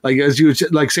 Like, as you were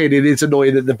like saying, it is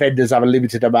annoying that the vendors have a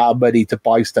limited amount of money to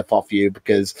buy stuff off you,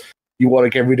 because you want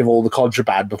to get rid of all the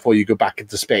contraband before you go back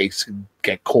into space and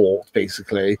get caught,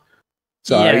 basically.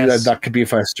 So I think that could be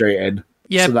frustrating.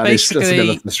 Yeah, so that's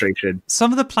another frustration.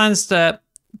 Some of the plans that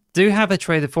do have a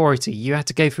trade authority, you have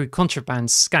to go through contraband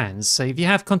scans. So if you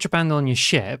have contraband on your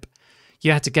ship,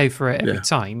 you have to go through it every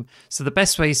time. So the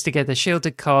best way is to get the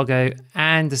shielded cargo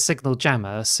and the signal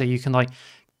jammer, so you can like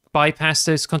bypass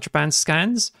those contraband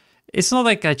scans. It's not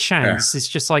like a chance. It's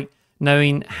just like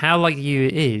knowing how likely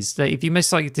it is that if you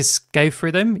most likely just go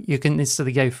through them, you can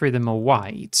instantly go through them all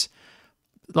right.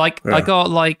 Like I got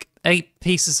like 8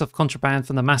 pieces of contraband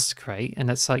from the master crate,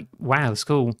 and it's like, wow, it's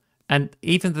cool. And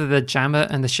even the jammer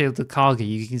and the shielded cargo,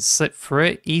 you can slip through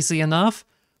it easy enough.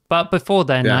 But before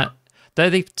then, they're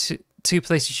the two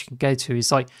places you can go to.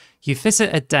 Is like you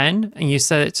visit a den and you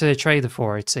sell it to a trade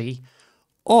authority,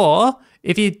 or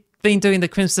if you've been doing the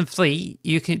Crimson Fleet,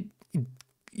 you can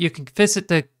visit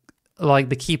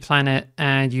the key planet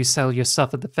and you sell your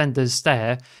stuff at the vendors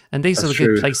there. And these are the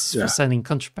good places for selling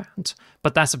contraband.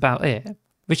 But that's about it.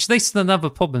 Which leads to another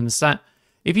problem, is that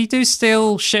if you do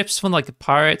steal ships from like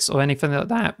pirates or anything like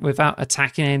that without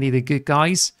attacking any of the good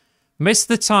guys, most of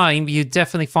the time you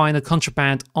definitely find a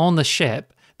contraband on the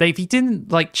ship that if you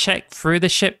didn't like check through the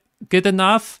ship good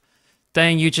enough,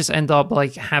 then you just end up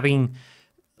like having,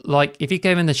 like if you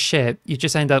go in the ship, you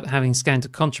just end up having scanned the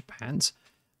contraband.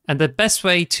 And the best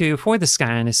way to avoid the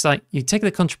scan is like you take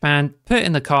the contraband, put it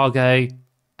in the cargo,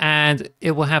 and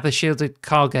it will have a shielded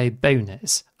cargo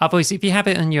bonus. Otherwise, if you have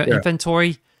it in your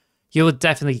inventory, you'll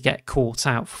definitely get caught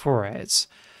out for it.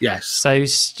 Yes. So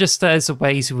it's just there's a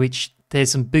ways in which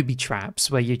there's some booby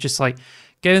traps where you just like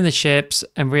go in the ships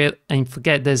and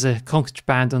forget there's a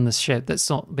contraband on the ship that's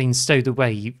not been stowed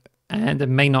away, and it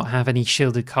may not have any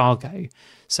shielded cargo.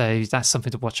 So that's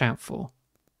something to watch out for.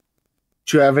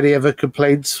 Do you have any other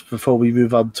complaints before we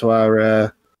move on to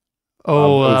our a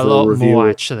lot review? More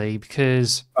actually,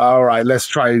 because all right, let's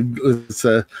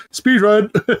speed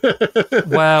run.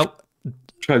 Well,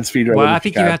 try and speed run. Well, I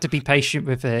think you have to be patient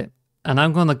with it, and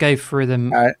I'm going to go through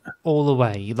them all the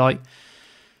way. Like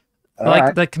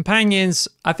the companions,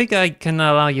 I think I can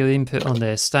allow your input on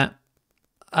this. That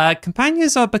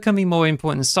companions are becoming more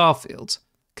important in Starfield.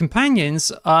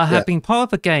 Companions have been part of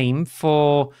the game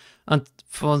for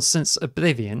instance,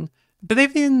 Oblivion.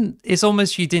 Oblivion is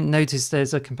almost you didn't notice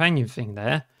there's a companion thing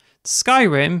there.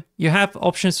 Skyrim, you have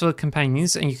options for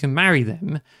companions and you can marry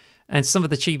them, and some of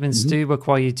the achievements do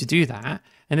require you to do that.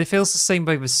 And it feels the same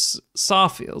way with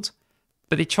Starfield,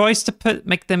 but it tries to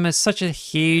make them such a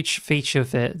huge feature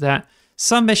of it that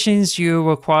some missions you're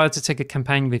required to take a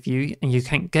companion with you, and you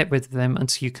can't get rid of them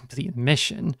until you complete the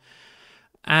mission.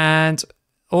 And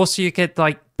also you get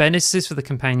like bonuses for the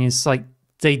companions, like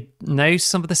they know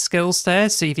some of the skills there,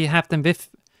 so if you have them with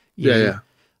you,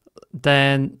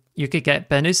 then you could get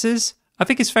bonuses. I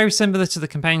think it's very similar to the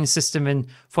companion system in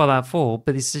Fallout 4,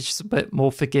 but it's just a bit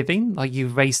more forgiving, like you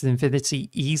raise the infinity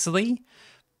easily.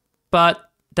 But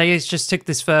they just took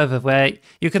this further, where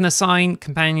you can assign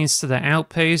companions to the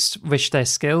outpost, which their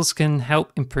skills can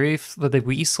help improve with the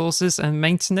resources and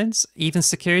maintenance, even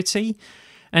security.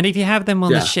 And if you have them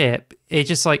on the ship, it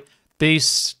just like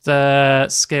boosts the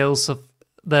skills of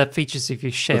the features of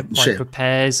your ship, like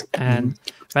repairs and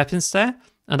weapons there.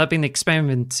 And I've been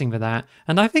experimenting with that,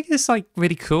 and I think it's like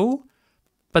really cool.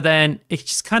 But then it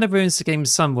just kind of ruins the game in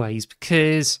some ways,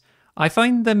 because I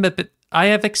find them a bit. I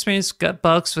have experienced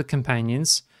bugs with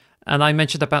companions, and I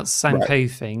mentioned about the Sanko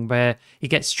thing where he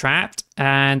gets trapped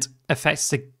and affects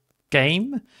the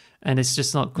game, and it's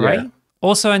just not great.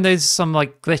 Also, I noticed some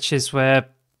like glitches where,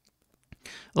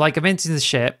 like, I went into the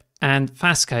ship and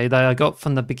Fasco that I got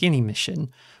from the beginning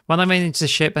mission. When I went into the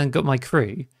ship and got my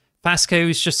crew, Fasco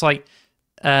is just like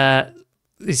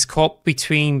is caught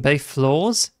between both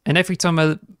floors, and every time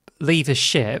I leave a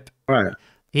ship,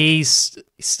 he's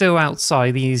still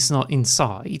outside, he's not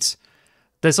inside.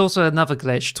 There's also another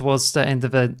glitch towards the end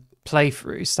of the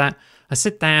playthrough, is that I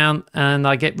sit down and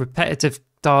I get repetitive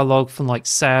dialogue from like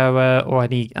Sarah or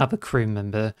any other crew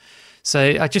member. So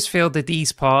I just feel that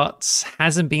these parts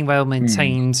hasn't been well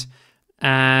maintained,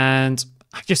 and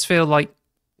I just feel like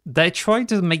they're trying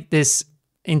to make this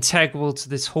integral to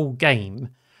this whole game,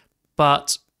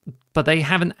 but they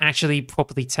haven't actually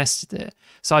properly tested it.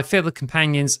 So I feel the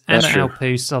companions and the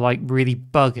outposts are like really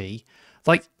buggy.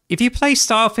 Like, if you play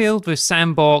Starfield with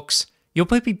Sandbox, you'll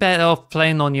probably be better off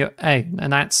playing on your own,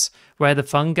 and that's where the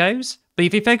fun goes. But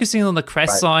if you're focusing on the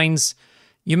quest lines,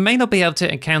 you may not be able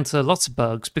to encounter lots of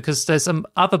bugs because there's some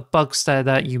other bugs there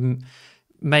that you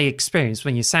may experience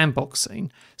when you're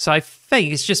sandboxing. So I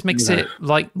think it just makes it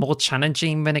like more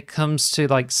challenging when it comes to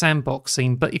like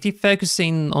sandboxing. But if you're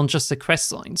focusing on just the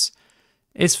quest lines,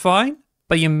 it's fine.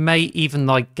 But you may even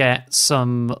like get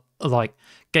some like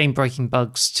game-breaking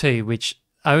bugs too, which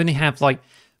only have like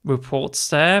reports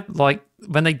there. Like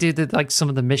when they do like some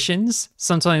of the missions,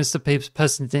 sometimes the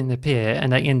person didn't appear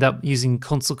and they end up using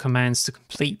console commands to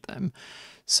complete them.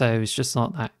 So it's just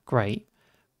not that great.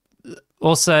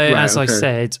 Also, as I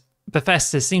said,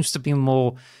 Bethesda seems to be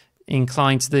more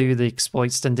inclined to do the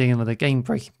exploits than dealing with the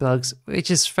game-breaking bugs,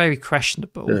 which is very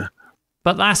questionable. Yeah.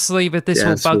 But lastly, with this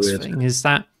whole bugs thing, is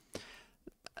that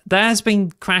there has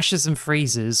been crashes and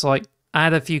freezes. Like, I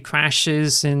had a few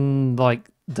crashes in like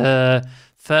the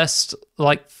first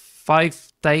like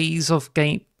 5 days of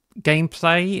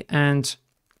gameplay, and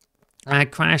I had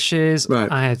crashes.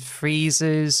 I had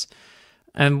freezes.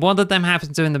 And one of them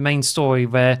happened during the main story,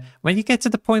 where when you get to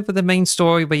the point with the main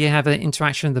story where you have an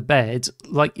interaction with the bed,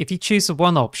 like if you choose the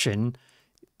one option,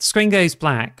 the screen goes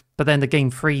black, but then the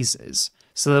game freezes.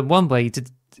 So the one way to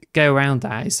go around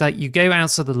that is that you go out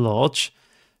to the lodge,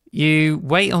 you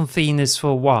wait on Venus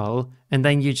for a while, and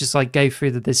then you just like go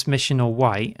through this mission or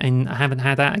wait, and I haven't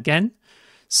had that again.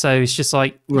 So it's just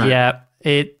like,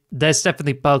 there's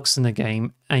definitely bugs in the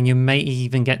game, and you may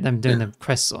even get them doing the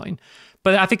quest line.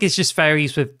 But I think it just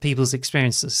varies with people's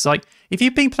experiences. Like, if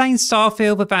you've been playing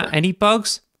Starfield without any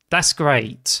bugs, that's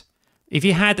great. If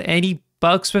you had any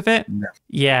bugs with it,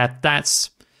 that's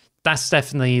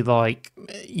definitely like,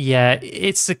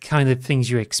 it's the kind of things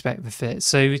you expect with it.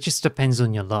 So it just depends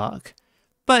on your luck.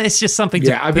 But it's just something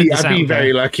to I've been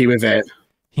very lucky with it.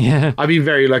 Yeah. I've been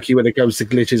very lucky when it comes to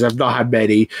glitches. I've not had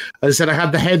many. As I said, I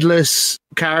had the headless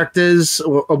characters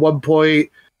at one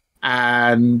point,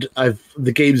 and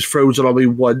the game's frozen on me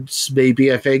once,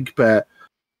 maybe, I think, but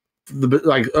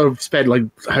I've spent like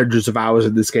hundreds of hours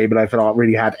in this game and I've not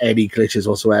really had any glitches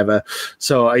whatsoever.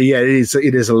 So it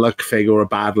is a luck thing or a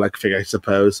bad luck thing, I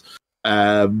suppose.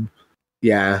 I've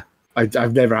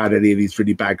never had any of these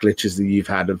really bad glitches that you've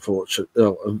had,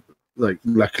 unfortunately, like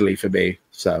luckily for me.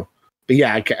 So, but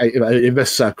it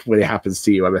must suck when it happens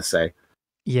to you, I must say.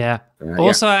 Yeah.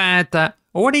 Also, I add that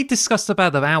already discussed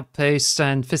about the Outposts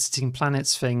and visiting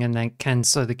planets thing, and then can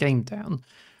slow the game down.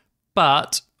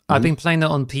 But I've been playing it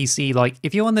on PC. Like,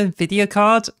 if you want a NVIDIA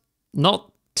card,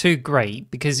 not too great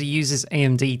because it uses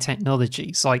AMD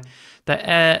technologies, like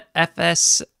the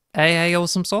FSAA or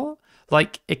some sort.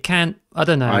 Like, it can, I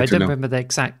don't know, I don't remember the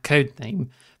exact code name.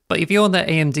 But if you're on the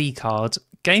AMD card,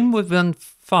 game would run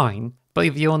fine. But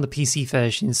if you're on the PC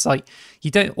version, it's like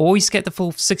you don't always get the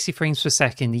full 60 frames per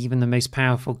second, even the most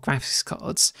powerful graphics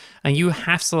cards. And you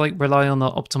have to like rely on the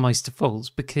optimized defaults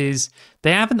because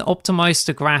they haven't optimized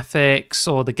the graphics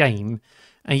or the game.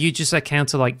 And you just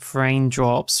encounter like frame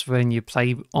drops when you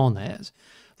play on it.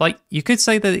 Like, you could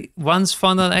say that it runs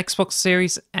fun on Xbox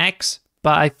Series X,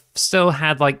 but I've still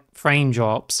had like frame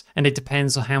drops, and it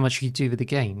depends on how much you do with the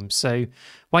game. So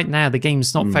right now, the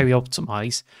game's not very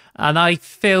optimized. And I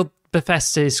feel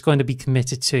Bethesda is going to be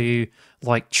committed to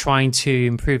like trying to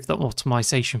improve the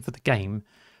optimization for the game,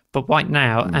 but right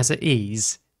now, as it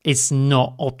is, it's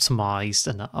not optimized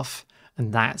enough,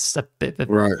 and that's a bit of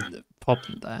a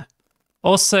problem there.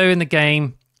 Also, in the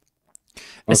game,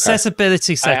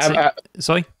 accessibility settings.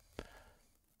 Sorry.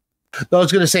 No, I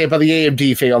was going to say about the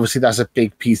AMD thing. Obviously, that's a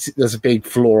big piece. There's a big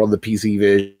flaw on the PC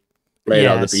version.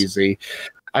 On the PC,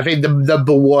 I think the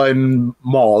number one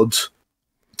mod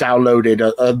downloaded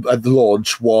at the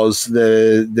launch was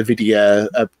the NVIDIA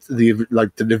the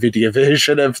NVIDIA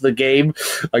version of the game.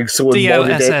 Like, someone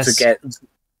modded it to get.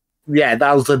 Yeah,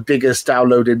 that was the biggest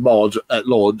downloaded mod at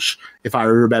launch, if I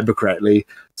remember correctly.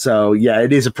 So yeah,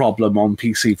 it is a problem on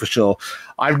PC for sure.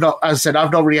 I've not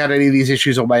really had any of these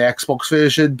issues on my Xbox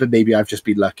version, but maybe I've just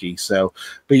been lucky. So,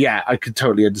 but yeah, I could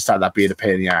totally understand that being a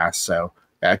pain in the ass. So.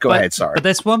 Yeah, go ahead, sorry. But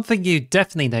there's one thing you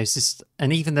definitely noticed,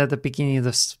 and even at the beginning of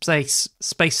the Space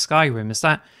Skyrim, is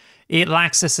that it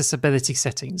lacks accessibility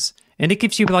settings. And it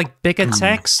gives you like bigger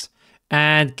text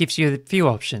and gives you a few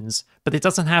options, but it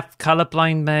doesn't have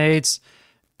colorblind modes,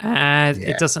 and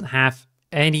it doesn't have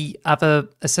any other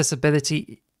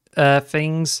accessibility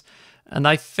things. And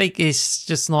I think it's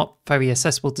just not very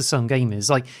accessible to some gamers.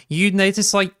 Like, you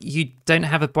notice like you don't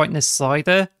have a brightness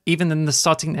slider, even in the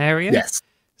starting area. Yes.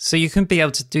 So you can be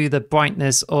able to do the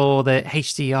brightness or the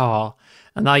HDR,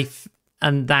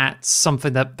 and that's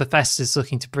something that Bethesda is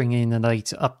looking to bring in a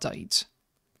later update.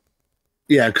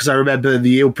 Yeah, because I remember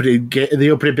the opening bit of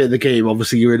the game.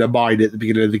 Obviously, you're in a mine at the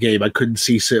beginning of the game. I couldn't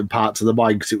see certain parts of the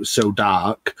mine because it was so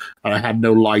dark, and I had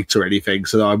no light or anything.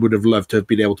 So I would have loved to have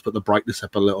been able to put the brightness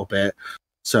up a little bit.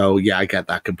 So yeah, I get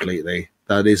that completely.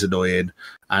 That is annoying,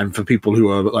 and for people who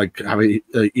are like having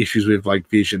issues with like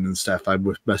vision and stuff,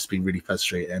 must be really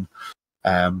frustrating.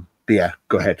 But yeah,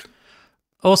 go ahead.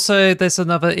 Also, there's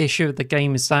another issue with the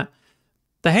game is that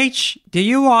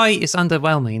the UI is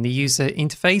underwhelming, the user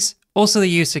interface, also the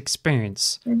user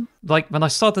experience. Like when I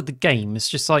started the game, it's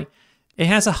just like it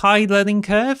has a high learning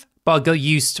curve, but I got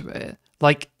used to it.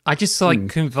 Like I just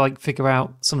couldn't like figure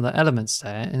out some of the elements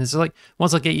there, and it's like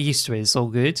once I get used to it, it's all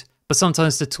good. But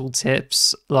sometimes the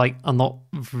tooltips like are not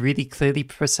really clearly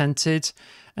presented,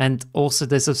 and also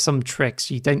there's some tricks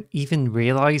you don't even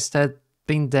realize they're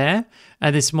being there,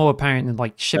 and it's more apparent in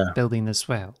like shipbuilding as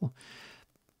well.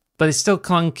 But it's still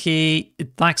clunky.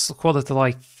 It lacks the quality of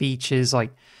life features.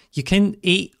 Like you can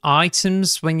eat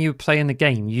items when you're playing the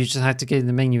game. You just have to get in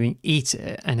the menu and eat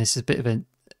it, and it's a bit of a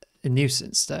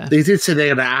nuisance there. They did say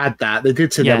they're going to add that. They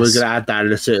did say they were going to add that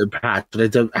in a certain patch,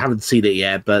 but I haven't seen it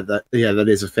yet. But that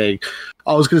is a thing.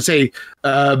 I was going to say,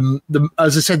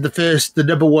 as I said, the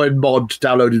number one mod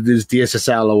downloaded is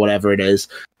DSSL or whatever it is.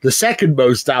 The second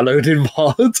most downloaded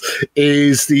mod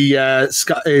is the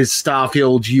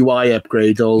Starfield UI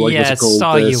upgrade, or like what's it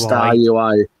called? Star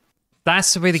UI.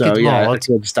 That's a really good mod. I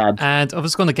can understand. And I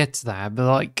was going to get to that, but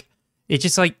like it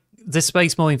just like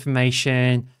displays more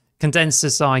information,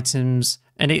 condenses items,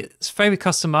 and it's very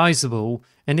customizable,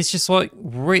 and it's just like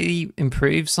really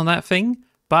improves on that thing.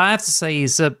 But I have to say,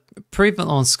 it's a improvement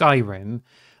on Skyrim.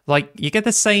 Like you get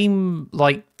the same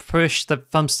like push the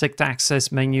thumbstick to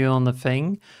access menu on the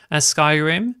thing as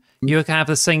Skyrim. You can have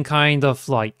the same kind of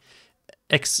like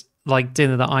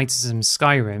dealing with the items in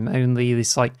Skyrim, only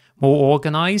it's like more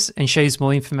organized and shows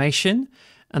more information.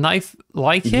 And I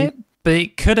like it, but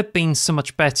it could have been so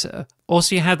much better.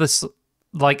 Also, you have this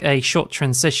like a short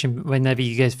transition whenever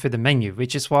you go through the menu,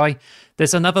 which is why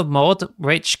there's another mod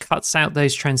which cuts out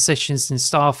those transitions in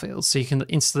Starfield, so you can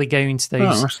instantly go into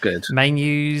those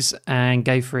menus and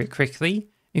go through it quickly.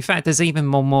 In fact, there's even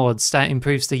more mods that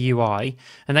improves the UI,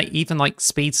 and that even like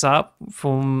speeds up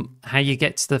from how you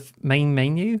get to the main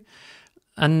menu.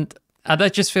 And I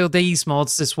just feel these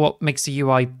mods is what makes the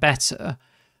UI better.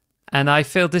 And I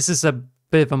feel this is a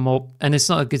bit of a mod, and it's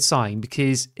not a good sign,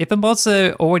 because if the mods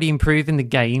are already improving the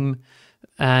game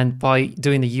and by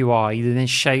doing the UI, then it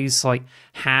shows like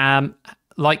how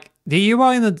like the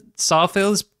UI in the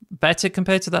Starfield is better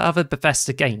compared to the other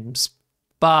Bethesda games,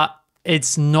 but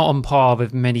it's not on par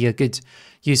with many a good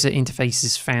user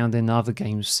interfaces found in other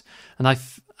games. And I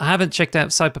haven't checked out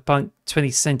Cyberpunk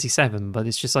 2077, but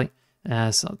it's just like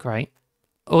it's not great.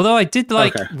 Although I did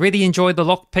really enjoy the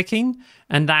lock picking,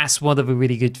 and that's one of the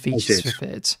really good features with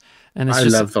it. And it's I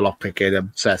love the lock picking. I'm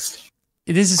obsessed.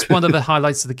 This is one of the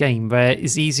highlights of the game, where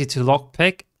it's easier to lock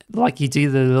pick, like you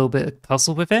do the little bit of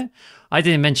puzzle with it. I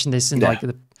didn't mention this in like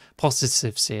the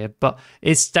positives here, but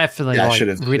it's definitely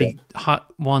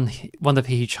one of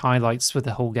the huge highlights with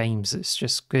the whole games. It's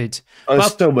just good. Oh,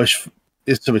 it's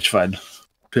so much fun.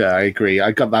 Yeah, I agree.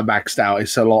 I got that maxed out.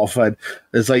 It's a lot of fun.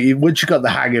 It's like once you got the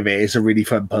hang of it, it's a really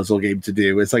fun puzzle game to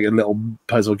do. It's like a little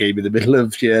puzzle game in the middle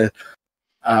of your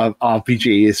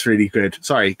RPG. It's really good.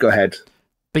 Sorry, go ahead.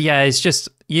 But yeah, it's just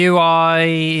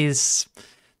UI is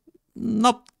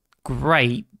not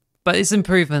great, but it's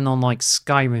improvement on like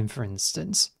Skyrim, for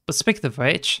instance. But speaking of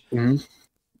which,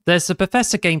 there's a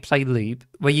Bethesda gameplay loop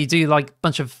where you do like a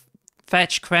bunch of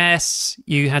fetch quests.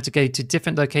 You had to go to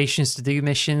different locations to do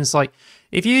missions. Like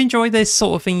if you enjoy this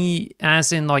sort of thing,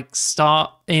 as in like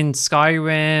start in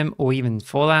Skyrim or even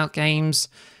Fallout games,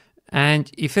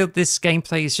 and you feel this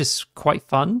gameplay is just quite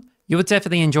fun, you would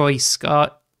definitely enjoy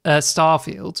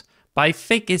Starfield. But I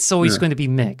think it's always going to be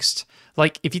mixed.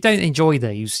 Like if you don't enjoy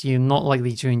those, you're not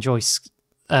likely to enjoy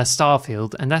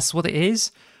Starfield, and that's what it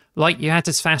is. Like you had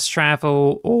to fast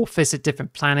travel or visit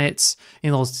different planets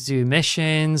in order to do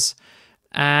missions.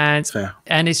 And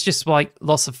it's just like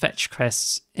lots of fetch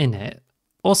quests in it.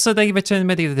 Also, they return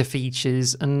many of the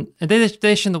features, and in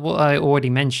addition to what I already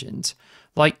mentioned,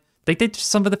 like they did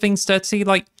some of the things dirty,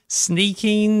 like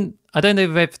sneaking. I don't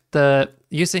know if the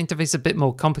user interface is a bit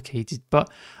more complicated,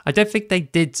 but I don't think they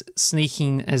did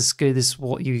sneaking as good as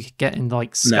what you get in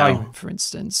like Skyrim, for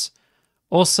instance.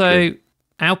 Also,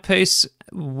 Outposts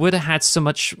would have had so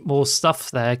much more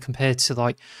stuff there compared to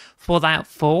like Fallout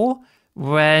 4,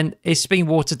 when it's been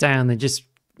watered down and just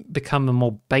become a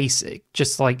more basic,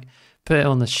 just like put it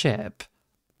on the ship.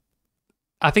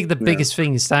 I think the biggest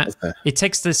thing is that it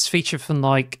takes this feature from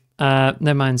like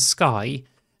No Man's Sky,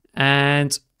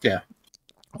 and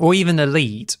or even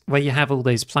Elite, where you have all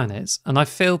those planets. And I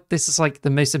feel this is like the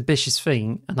most ambitious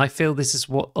thing, and I feel this is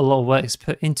what a lot of work is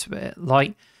put into it.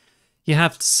 Like, you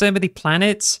have so many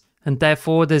planets, and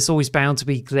therefore there's always bound to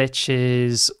be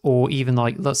glitches or even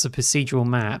like lots of procedural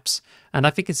maps. And I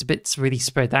think it's a bit really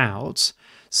spread out.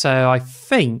 So I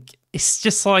think it's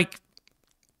just like,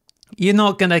 you're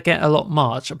not going to get a lot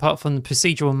much apart from the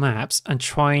procedural maps and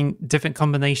trying different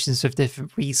combinations of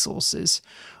different resources.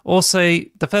 Also,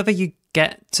 the further you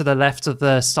get to the left of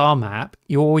the star map,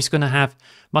 you're always going to have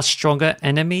much stronger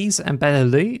enemies and better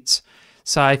loot.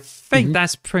 So I think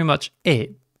that's pretty much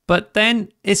it. But then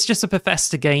it's just a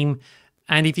Bethesda game.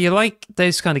 And if you like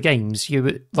those kind of games, you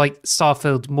would like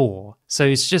Starfield more. So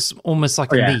it's just almost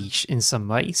like a niche in some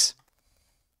ways.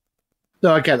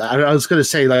 No, I get that. I was going to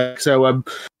say, like, so,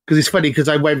 because it's funny because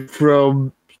I went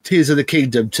from Tears of the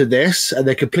Kingdom to this, and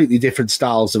they're completely different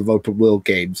styles of open world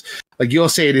games. Like you're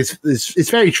saying, it's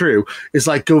very true. It's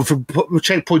like going from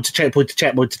checkpoint to checkpoint to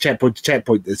checkpoint to checkpoint to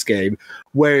checkpoint. This game,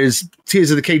 whereas Tears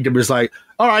of the Kingdom is like,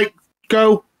 all right,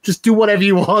 go, just do whatever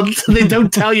you want. They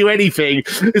don't tell you anything.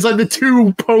 It's like the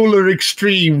two polar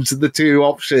extremes and the two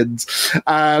options.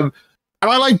 And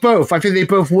I like both. I think they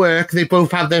both work. They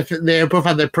both have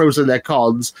their pros and their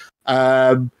cons.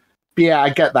 But yeah, I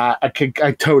get that.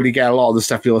 I totally get a lot of the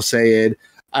stuff you're saying.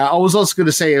 I was also going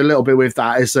to say a little bit with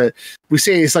that is that we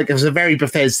say it's a very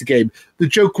Bethesda game. The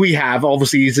joke we have,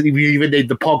 obviously, is that we even named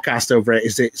the podcast over it,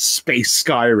 is it Space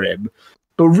Skyrim.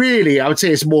 But really, I would say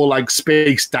it's more like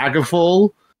Space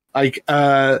Daggerfall. Like,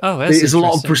 there's a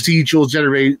lot of procedural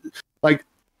generate. Like,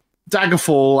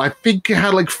 Daggerfall, I think it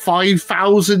had like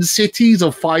 5,000 cities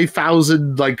or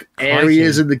 5,000 like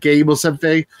areas in the game or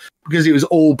something, because it was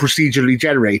all procedurally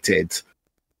generated.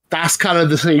 That's kind of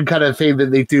the same kind of thing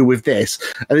that they do with this.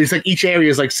 And it's like each area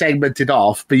is like segmented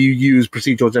off, but you use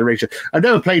procedural generation. I've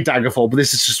never played Daggerfall, but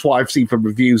this is just what I've seen from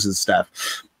reviews and stuff.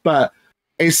 But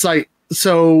it's like,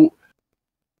 so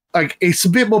like it's a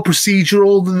bit more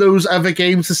procedural than those other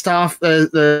games and stuff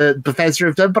the Bethesda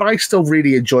have done, but I still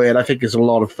really enjoy it. I think it's a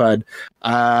lot of fun.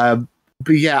 But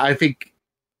yeah, I think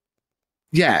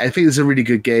it's a really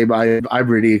good game. I'm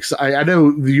really excited. I know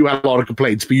you had a lot of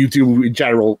complaints, but you do in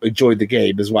general enjoy the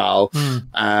game as well.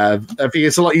 I think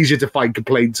it's a lot easier to find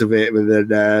complaints of it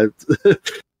than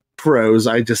pros.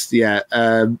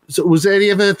 So was there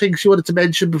any other things you wanted to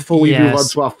mention before we move on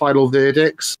to our final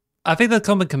verdicts? I think the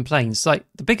common complaints, like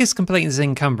the biggest complaint is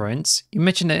encumbrance. You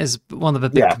mentioned it as one of the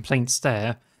big complaints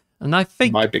there. And I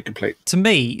think my big complaint, to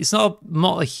me, it's not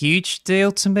a huge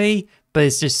deal to me, but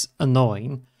it's just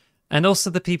annoying. And also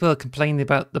the people are complaining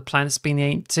about the planets being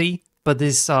empty, but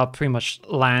these are pretty much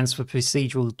lands for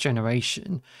procedural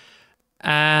generation.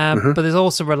 But it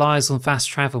also relies on fast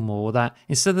travel more, that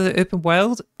instead of the open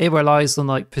world, it relies on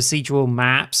like procedural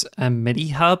maps and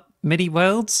mini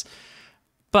worlds.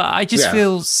 But I just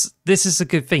feel this is a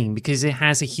good thing because it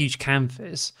has a huge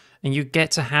canvas and you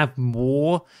get to have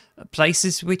more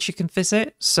places which you can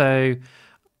visit. So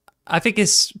I think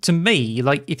it's, to me,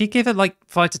 like if you give it like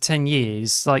 5 to 10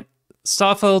 years, like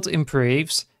Starfield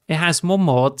improves, it has more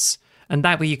mods, and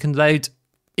that way you can load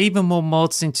even more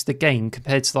mods into the game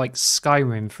compared to like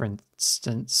Skyrim, for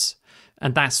instance.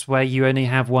 And that's where you only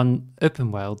have one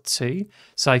open world too.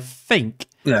 So I think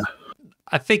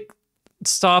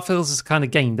Starfield is the kind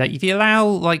of game that if you allow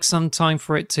like some time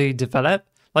for it to develop,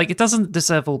 like it doesn't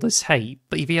deserve all this hate,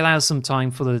 but if you allow some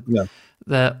time for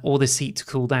all this heat to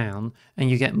cool down and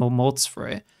you get more mods for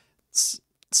it,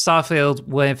 Starfield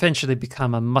will eventually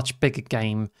become a much bigger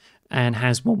game and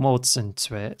has more mods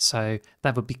into it. So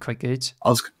that would be quite good. I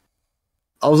was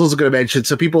also going to mention,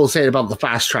 so people are saying about the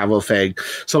fast travel thing.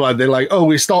 So like they're like, oh,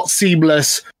 it's not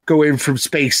seamless going from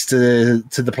space to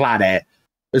the planet.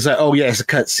 It's like, oh yeah, it's a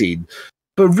cutscene.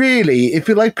 But really, if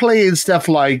you like playing stuff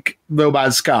like No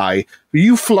Man's Sky,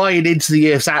 you flying into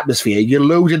the Earth's atmosphere, you're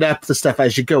loading up the stuff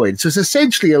as you're going. So it's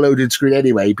essentially a loaded screen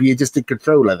anyway, but you're just in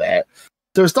control of it.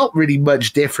 So it's not really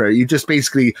much different. You just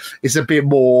basically, it's a bit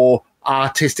more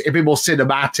artistic, a bit more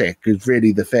cinematic is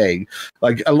really the thing.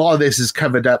 Like a lot of this is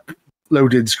covered up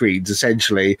loading screens,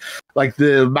 essentially. Like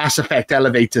the Mass Effect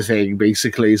elevator thing,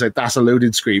 basically, is like that's a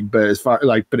loading screen, but as far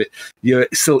like, you're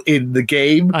still in the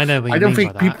game. I know. What you don't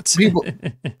mean think people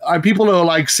people are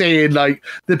like saying like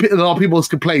a lot of people's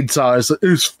complaints are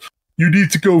you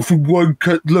need to go from one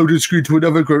loaded screen to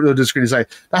another loaded screen. It's like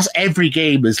that's every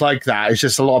game is like that. It's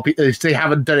just a lot of people, they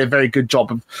haven't done a very good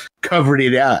job of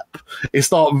covering it up.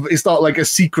 It's not like a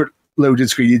secret loaded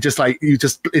screen.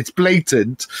 It's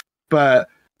blatant, but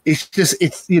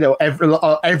it's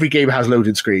every game has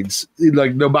loading screens.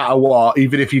 Like no matter what,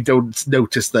 even if you don't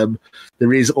notice them,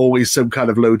 there is always some kind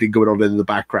of loading going on in the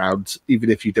background, even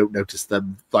if you don't notice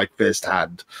them like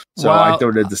firsthand. So I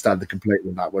don't understand the complaint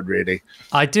with that one really.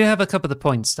 I do have a couple of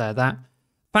points there. That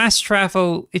fast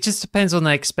travel, it just depends on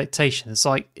their expectations.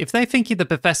 Like if they think the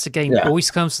Bethesda game always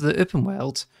comes to the open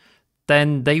world,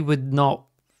 then they would not.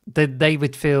 They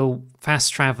would feel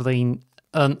fast traveling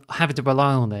and having to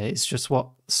rely on it is just what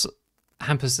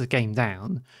hampers the game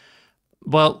down.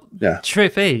 Well,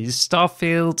 truth is,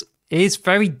 Starfield is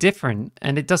very different,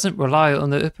 and it doesn't rely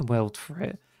on the open world for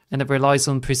it, and it relies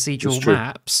on procedural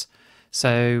maps.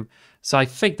 So I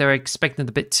think they're expecting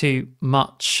a bit too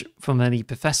much from any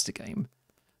Bethesda game.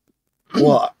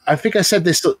 Well, I think I said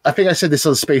this. I think I said this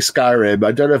on Space Skyrim.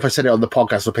 I don't know if I said it on the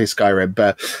podcast or Space Skyrim,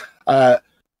 but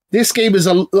this game is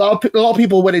a lot of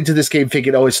people went into this game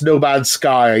thinking, oh, it's No Man's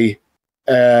Sky,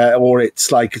 or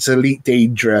it's like it's Elite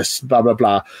Dangerous, blah blah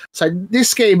blah. So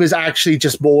this game is actually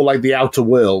just more like the Outer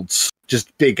Worlds,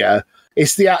 just bigger.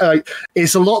 It's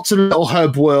it's lots of little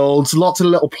hub worlds, lots of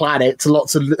little planets,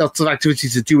 lots of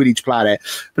activities to do in each planet.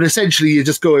 But essentially, you're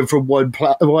just going from one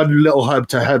little hub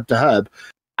to hub to hub.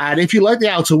 And if you like the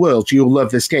Outer Worlds, you'll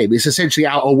love this game. It's essentially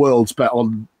Outer Worlds, but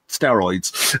on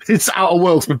steroids. It's Outer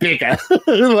Worlds but bigger.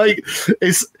 And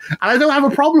I don't have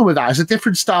a problem with that. It's a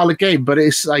different style of game, but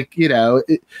it's like,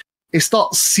 it's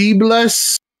not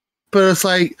seamless, but it's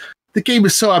like the game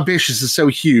is so ambitious and so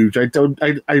huge. I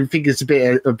think it's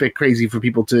a bit crazy for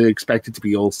people to expect it to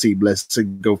be all seamless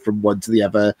and go from one to the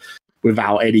other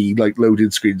without any like loading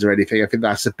screens or anything. I think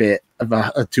that's a bit of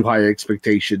a too high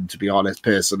expectation, to be honest,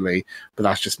 personally. But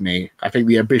that's just me. I think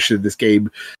the ambition of this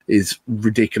game is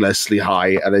ridiculously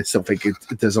high, and I still think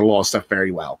it does a lot of stuff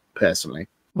very well, personally.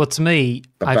 Well, to me,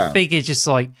 I think it just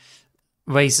like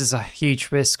raises a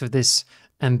huge risk of this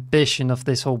ambition of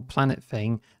this whole planet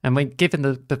thing. And when given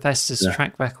the Bethesda's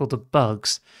track record of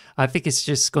bugs, I think it's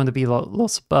just going to be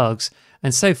lots of bugs.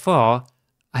 And so far,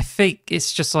 I think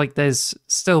it's just like there's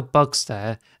still bugs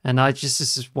there, and this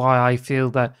is why I feel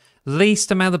that least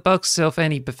amount of bugs of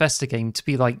any Bethesda game to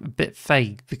be like a bit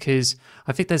vague, because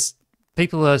I think there's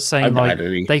people are saying like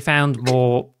they found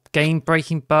more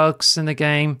game-breaking bugs in the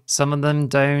game. Some of them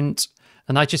don't,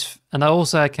 and I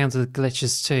also encountered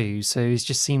glitches too. So it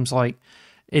just seems like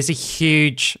it's a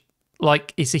huge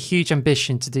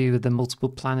ambition to do with the multiple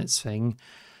planets thing,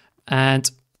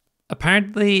 and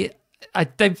apparently I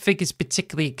don't think it's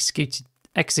particularly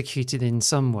executed in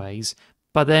some ways,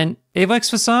 but then it works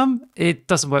for some, it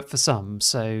doesn't work for some,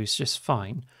 so it's just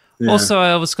fine. Yeah. Also,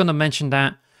 I was going to mention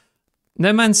that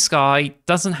No Man's Sky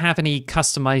doesn't have any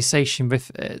customization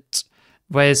with it,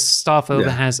 whereas Starfield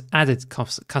has added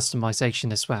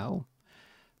customization as well.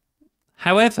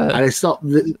 However, and it's not.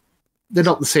 They're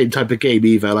not the same type of game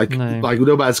either. Like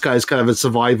No Man's Sky is kind of a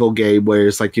survival game where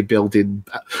it's like you're building.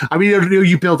 I mean,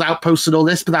 you build outposts and all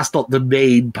this, but that's not the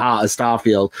main part of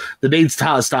Starfield. The main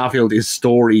part of Starfield is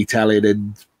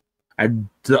storytelling and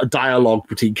dialogue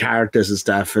between characters and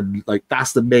stuff, and like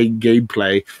that's the main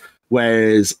gameplay.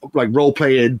 Whereas like role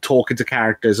playing, talking to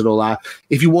characters and all that,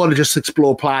 if you want to just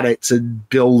explore planets and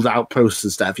build outposts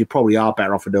and stuff, you probably are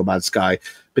better off in No Man's Sky.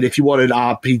 But if you want an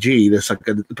RPG, that's like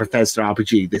a Bethesda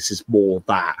RPG, this is more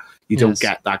that. You don't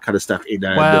get that kind of stuff in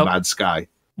No Man's Sky.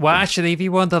 Well, actually, if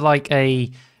you want like a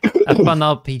fun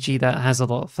RPG that has a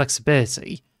lot of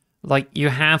flexibility, like you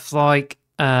have like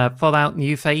Fallout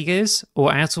New Vegas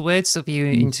or Outer Worlds if you're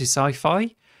into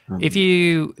sci-fi. If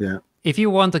you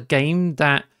want a game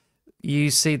that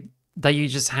you see that you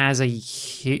just has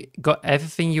got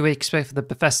everything you would expect for the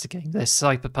Bethesda game, there's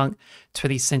Cyberpunk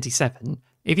 2077.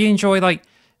 If you enjoy like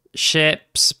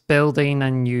ships building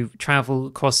and you travel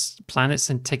across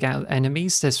planets and take out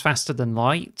enemies, there's Faster Than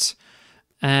Light,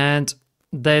 and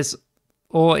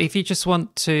or if you just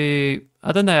want to,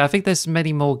 I don't know, I think there's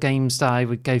many more games that I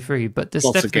would go through, but there's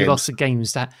definitely lots of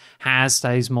games that has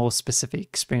those more specific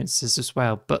experiences as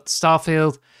well. But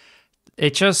Starfield,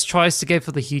 it just tries to go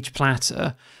for the huge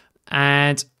platter,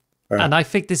 and I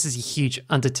think this is a huge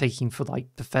undertaking for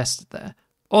like Bethesda there.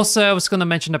 Also, I was going to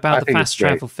mention about the fast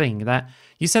travel thing that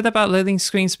you said about loading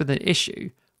screens with an issue.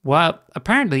 Well,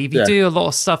 apparently, if you do a lot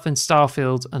of stuff in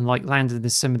Starfield and like land in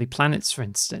so many planets, for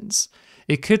instance,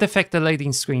 it could affect the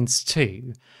loading screens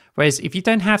too. Whereas if you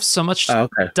don't have so much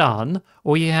done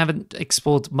or you haven't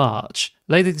explored much,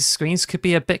 loading screens could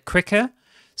be a bit quicker.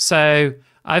 So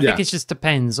I think it just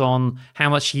depends on how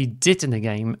much you did in the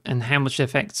game and how much it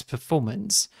affects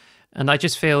performance. And I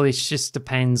just feel it just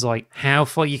depends like how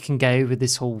far you can go with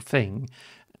this whole thing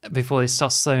before it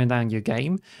starts slowing down your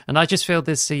game. And I just feel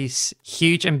there's this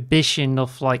huge ambition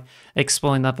of like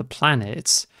exploring other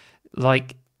planets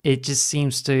like it just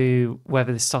seems to,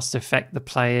 whether this starts to affect the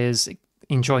players'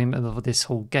 enjoyment of this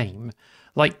whole game.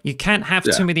 Like, you can't have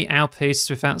too many outposts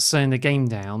without slowing the game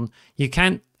down. You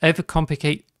can't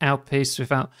overcomplicate outposts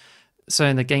without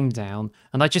slowing the game down.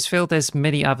 And I just feel there's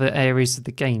many other areas of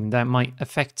the game that might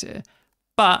affect it.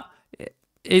 But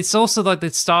it's also like the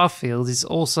Starfield is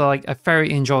also like a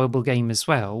very enjoyable game as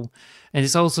well. And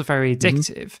it's also very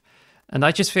addictive. And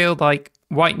I just feel like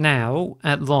right now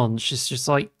at launch, it's just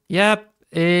like, yeah,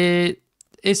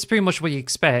 it's pretty much what you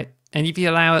expect. And if you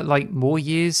allow it like more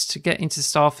years to get into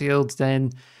Starfield,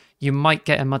 then you might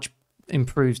get a much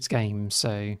improved game.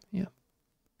 So, yeah.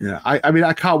 Yeah, I mean,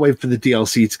 I can't wait for the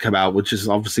DLC to come out, which is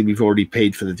obviously we've already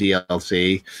paid for the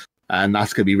DLC, and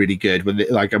that's going to be really good.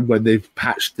 When they've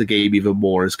patched the game even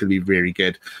more, it's going to be really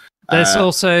good. There's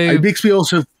it makes me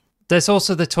also. There's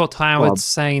also the Todd Howard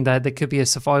saying that there could be a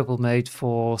survival mode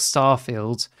for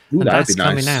Starfield, and that's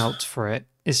coming out for it.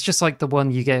 It's just like the one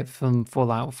you get from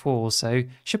Fallout 4, so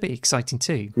should be exciting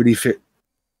too. We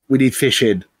need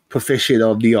fishing. Put fishing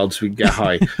on Neon so we can get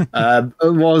high.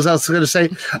 What was I going to say?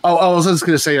 Oh, I was just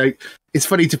going to say, like, it's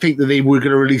funny to think that they were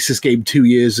going to release this game 2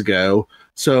 years ago.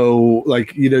 So,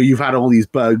 like, you know, you've had all these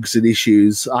bugs and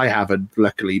issues. I haven't,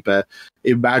 luckily, but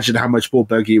imagine how much more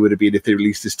buggy it would have been if they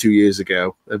released this 2 years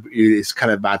ago. It's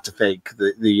kind of bad to think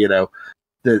that,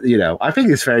 I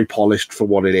think it's very polished for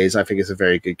what it is. I think it's a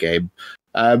very good game.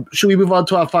 Should we move on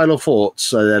to our final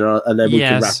thoughts and then we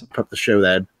can wrap up the show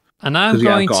then? And I'm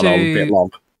going to a bit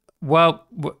long. Well,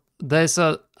 there's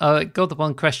got the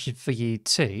one question for you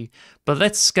too, but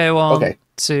let's go on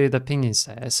to the opinions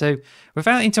there. So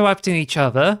without interrupting each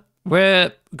other,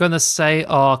 we're going to say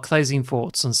our closing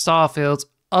thoughts on Starfield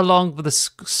along with the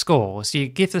score. So you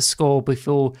give the score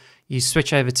before you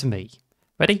switch over to me.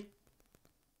 Ready?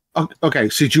 Okay,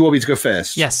 so do you want me to go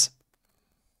first? Yes.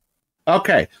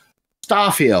 Okay.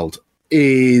 Starfield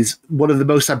is one of the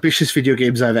most ambitious video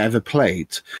games I've ever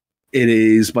played. It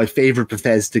is my favorite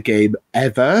Bethesda game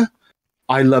ever.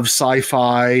 I love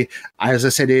sci-fi. As I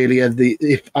said earlier,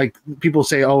 people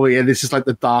say, "Oh yeah, this is like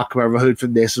the dark Brotherhood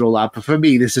from this and all that," but for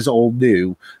me, this is all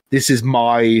new. This is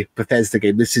my Bethesda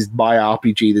game. This is my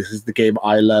RPG. This is the game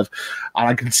I love, and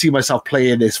I can see myself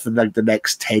playing this for like the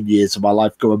next 10 years of my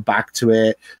life, going back to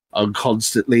it and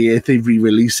constantly. If they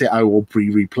re-release it, I will be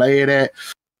replaying it.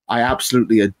 I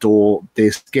absolutely adore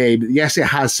this game. Yes, it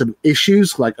has some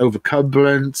issues like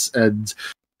overcumbrance and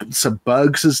some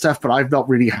bugs and stuff, but I've not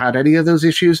really had any of those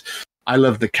issues. I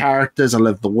love the characters, I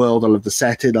love the world, I love the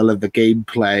setting, I love the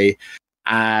gameplay,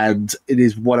 and it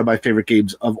is one of my favorite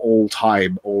games of all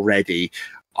time already.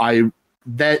 I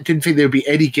didn't think there would be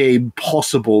any game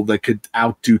possible that could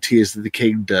outdo Tears of the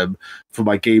Kingdom for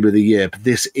my game of the year, but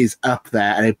this is up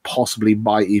there and it possibly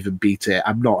might even beat it.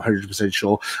 I'm not 100%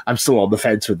 sure. I'm still on the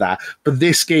fence with that. But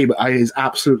this game is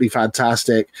absolutely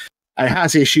fantastic. It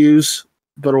has issues,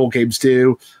 but all games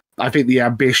do. I think the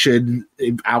ambition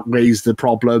outweighs the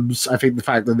problems. I think the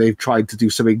fact that they've tried to do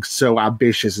something so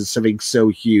ambitious and something so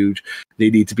huge,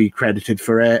 they need to be credited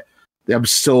for it. I'm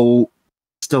still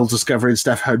discovering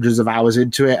stuff hundreds of hours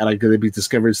into it, and I'm going to be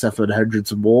discovering stuff in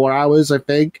hundreds of more hours, I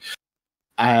think.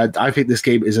 And I think this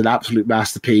game is an absolute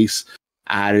masterpiece,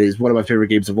 and it is one of my favorite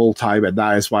games of all time, and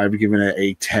that is why I'm giving it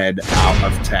a 10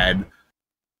 out of 10.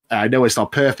 I know it's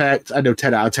not perfect. I know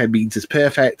 10 out of 10 means it's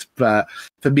perfect, but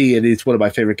for me, it is one of my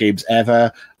favorite games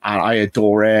ever, and I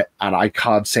adore it, and I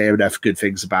can't say enough good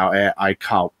things about it. I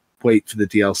can't wait for the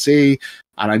DLC,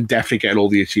 and I'm definitely getting all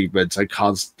the achievements. I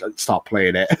can't stop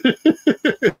playing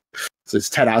it. So it's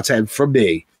 10 out of 10 from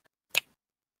me.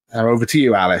 Now over to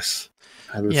you, Alice.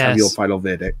 And let's have your final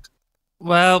verdict.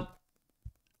 Well,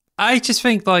 I just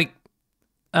think I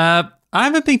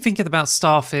haven't been thinking about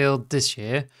Starfield this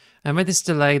year, and with this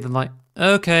delay, I'm like,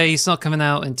 okay, it's not coming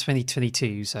out in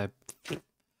 2022, so.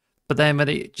 But then when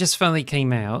it just finally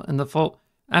came out, and I thought,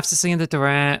 after seeing the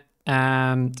direct,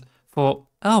 and thought,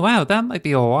 oh wow, that might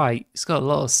be all right. It's got a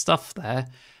lot of stuff there.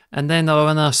 And then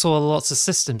when I saw lots of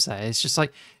systems there, it's just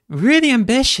like really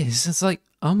ambitious. It's like,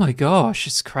 oh my gosh,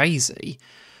 it's crazy.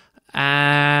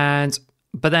 But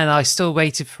then I still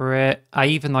waited for it. I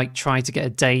even tried to get a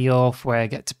day off where I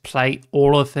get to play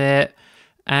all of it.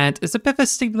 And it's a bit of a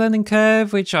steep learning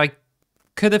curve, which I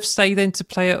could have stayed in to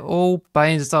play it all, but I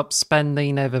ended up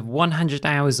spending over 100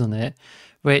 hours on it.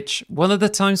 Which, one of the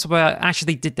times where I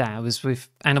actually did that was with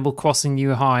Animal Crossing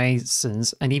New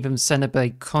Horizons and even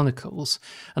Xenoblade Chronicles.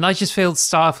 And I just feel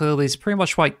Starfield is pretty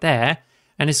much right there.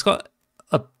 And it's got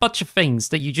a bunch of things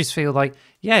that you just feel like,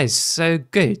 yeah, it's so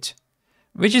good.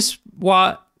 Which is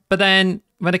what... But then,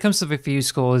 when it comes to review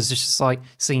scores, it's just like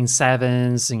seeing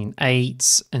 7s, seeing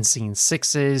 8s, and seeing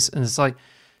 6s. And it's like,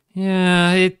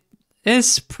 yeah,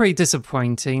 it's pretty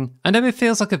disappointing. I know it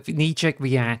feels like a knee-jerk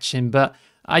reaction, but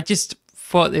I just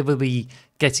thought it would be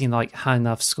getting like high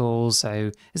enough scores,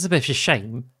 so it's a bit of a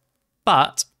shame.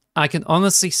 But I can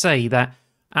honestly say that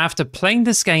after playing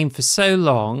this game for so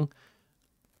long,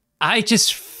 I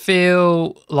just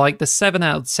feel like the 7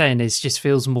 out of 10 just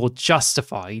feels more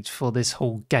justified for this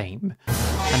whole game.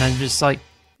 And I'm just like,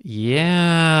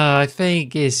 yeah, I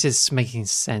think it's just making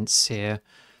sense here.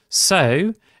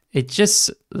 So it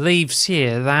just leaves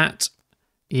here that,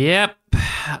 yep,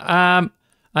 I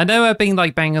know I've been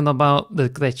like banging about the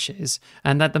glitches,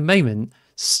 and at the moment,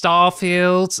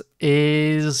 Starfield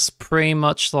is pretty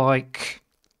much like,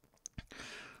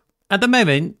 at the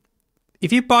moment,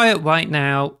 if you buy it right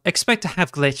now, expect to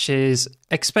have glitches,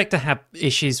 expect to have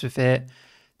issues with it,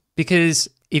 because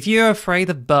if you're afraid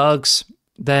of bugs,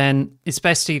 then it's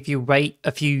best if you wait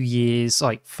a few years,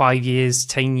 like 5 years,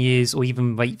 10 years, or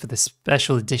even wait for the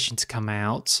special edition to come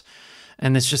out.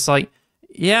 And it's just like,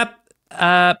 yep,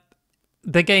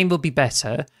 the game will be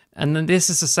better. And then this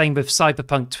is the same with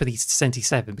Cyberpunk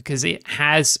 2077, because it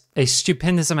has a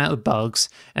stupendous amount of bugs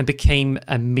and became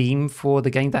a meme for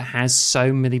the game that has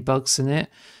so many bugs in it.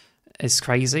 It's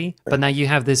crazy. But now you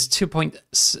have this 2.0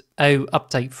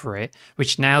 update for it,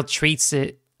 which now treats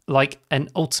it like an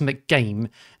ultimate game,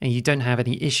 and you don't have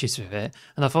any issues with it.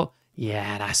 And I thought,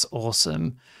 yeah, that's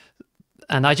awesome.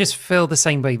 And I just feel the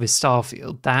same way with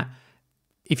Starfield, that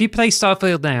if you play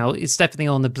Starfield now, it's definitely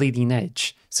on the bleeding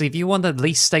edge. So if you want the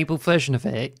least stable version of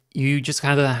it, you just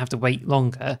kind of have to wait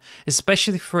longer,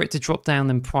 especially for it to drop down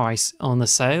in price on the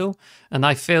sale. And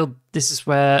I feel this is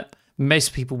where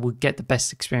most people will get the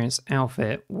best experience out of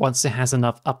it once it has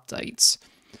enough updates.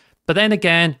 But then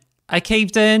again, I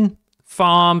caved in,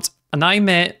 farmed, and I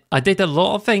admit I did a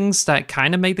lot of things that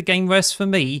kind of made the game worse for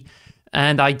me,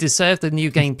 and I deserved the new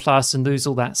game plus and lose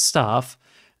all that stuff.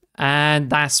 And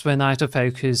that's when I had to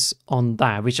focus on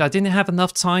that, which I didn't have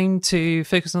enough time to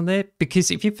focus on it,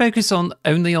 because if you focus on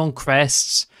only on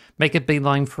quests, make a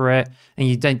beeline for it, and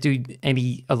you don't do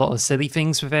a lot of silly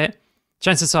things with it,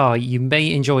 chances are you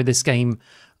may enjoy this game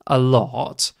a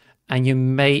lot, and you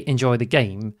may enjoy the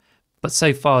game. But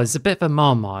so far, it's a bit of a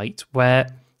Marmite where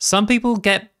some people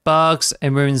get bugs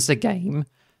and ruins the game.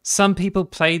 Some people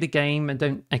play the game and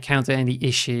don't encounter any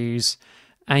issues.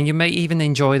 And you may even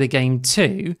enjoy the game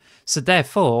too. So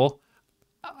therefore,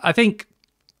 I think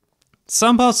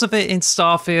some parts of it in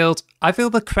Starfield, I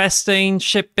feel the questing,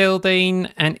 shipbuilding,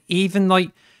 and even like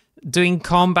doing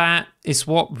combat is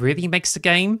what really makes the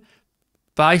game.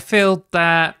 But I feel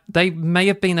that they may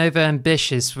have been over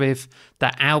ambitious with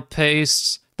the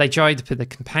outposts. They tried to put the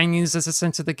companions as the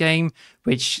center of the game,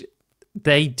 which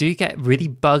they do get really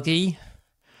buggy.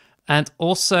 And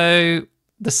also,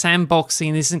 the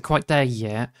sandboxing isn't quite there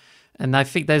yet, and I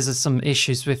think there's some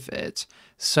issues with it.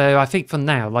 So I think for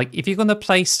now, like if you're going to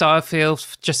play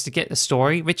Starfield just to get the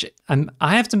story, which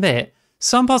I have to admit,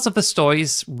 some parts of the story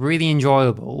is really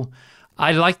enjoyable.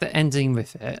 I like the ending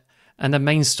with it, and the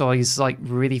main story is like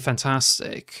really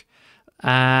fantastic.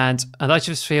 And I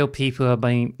just feel people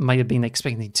might have been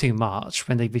expecting too much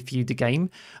when they reviewed the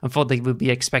game and thought they would be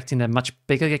expecting a much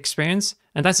bigger experience.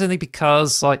 And that's only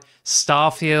because like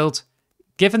Starfield,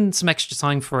 given some extra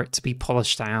time for it to be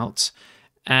polished out,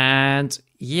 and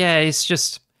yeah, it's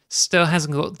just still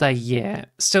hasn't got there yet.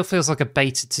 Still feels like a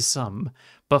beta to some,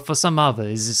 but for some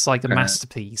others, it's like a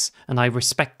masterpiece, and I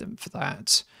respect them for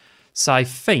that. So I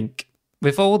think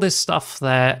with all this stuff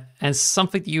there, and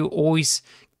something that you always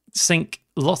sink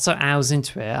lots of hours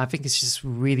into it, I think it's just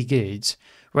really good.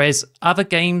 Whereas other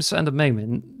games at the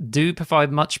moment do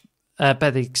provide much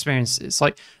better experiences.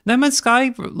 Like No Man's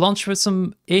Sky launched with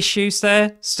some issues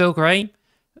there, still great.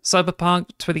 Cyberpunk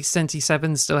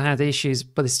 2077 still had issues,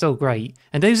 but it's still great.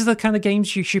 And those are the kind of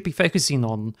games you should be focusing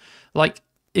on. Like,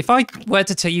 if I were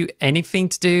to tell you anything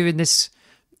to do in this,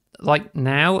 like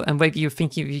now, and maybe you're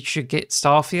thinking you should get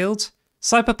Starfield,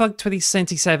 Cyberpunk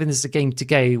 2077 is the game to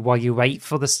go while you wait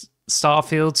for the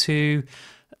Starfield to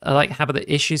like have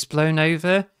the issues blown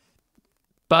over.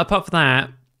 But apart from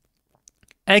that,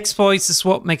 exploits is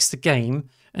what makes the game,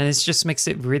 and it just makes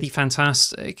it really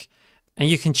fantastic. And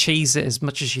you can cheese it as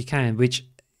much as you can, which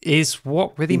is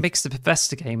what really makes the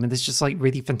Bethesda game, and it's just like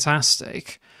really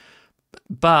fantastic.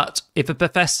 But if a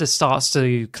Bethesda starts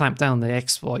to clamp down the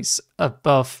exploits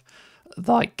above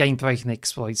like game-breaking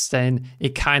exploits, then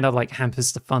it kind of like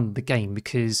hampers the fun of the game,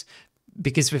 because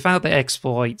without the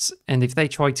exploits, and if they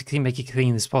try to make it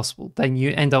clean as possible, then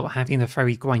you end up having a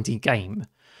very grindy game.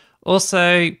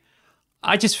 Also,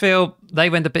 I just feel they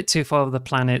went a bit too far with the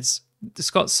planets.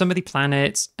 it's got so many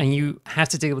planets, and you have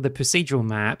to deal with the procedural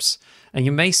maps, and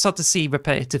you may start to see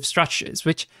repetitive structures,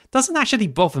 which doesn't actually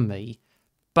bother me.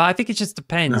 But I think it just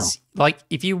depends. No. Like,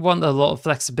 if you want a lot of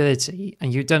flexibility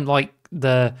and you don't like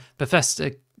the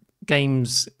Bethesda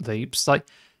games loops, like,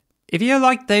 if you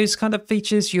like those kind of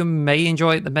features, you may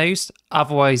enjoy it the most.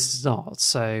 Otherwise, not.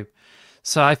 So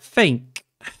I think,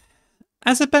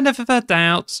 as a benefit of the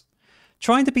doubt,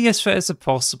 trying to be as fair as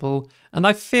possible. And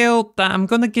I feel that I'm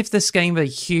going to give this game a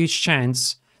huge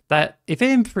chance that if it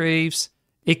improves,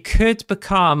 it could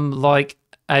become like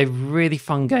a really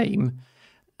fun game.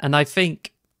 And I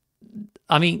think,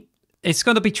 I mean, it's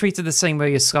going to be treated the same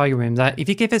way as Skyrim, that if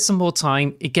you give it some more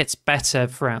time, it gets better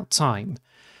throughout time.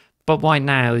 But right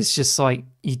now, it's just like,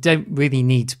 you don't really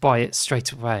need to buy it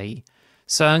straight away.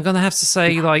 So I'm going to have to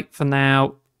say, like, for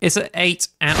now, it's an 8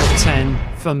 out of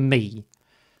 10 for me.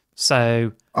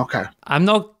 So Okay. I'm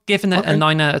not giving it a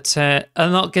 9 out of 10.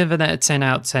 I'm not giving it a 10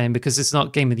 out of 10 because it's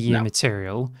not Game of the Year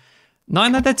material.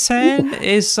 9 out of 10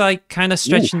 is like kind of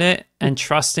stretching it and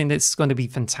trusting that it's going to be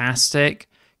fantastic.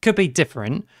 Could be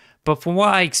different, but from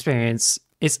what I experienced,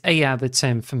 it's 8 out of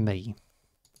 10 for me.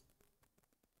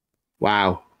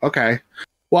 Wow. Okay.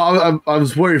 Well, I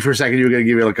was worried for a second you were going to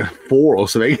give me like a 4 or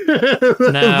something. No,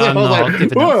 I'm not giving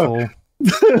it 4.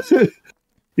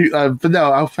 But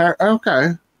no, fair. Okay.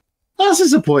 That's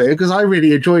disappointing because I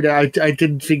really enjoyed it. I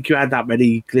didn't think you had that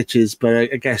many glitches, but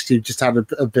I guess you just had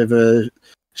a bit of a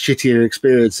shittier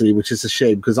experience than me, which is a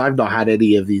shame because I've not had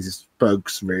any of these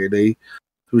bugs really,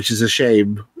 which is a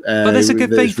shame. But it's a good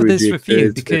thing for this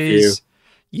review because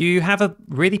you have a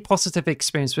really positive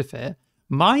experience with it.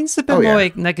 Mine's a bit more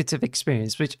negative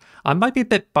experience, which I might be a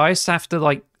bit biased after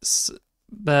like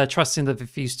trusting the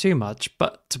reviews too much.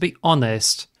 But to be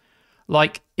honest,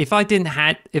 like if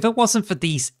it wasn't for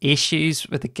these issues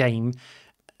with the game,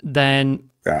 then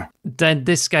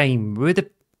this game would have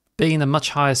been a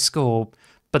much higher score.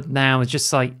 But now it's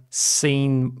just like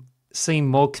seem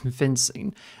more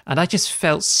convincing, and I just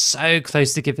felt so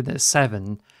close to giving it a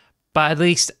 7. But at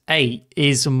least 8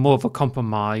 is more of a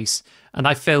compromise, and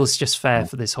I feel it's just fair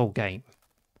for this whole game.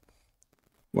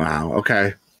 Wow.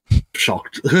 Okay.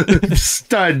 Shocked.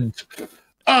 Stunned.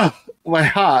 Oh, my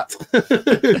heart.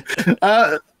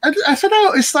 I don't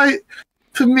know. It's like,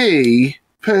 for me,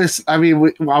 I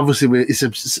mean, obviously,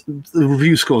 the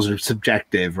review scores are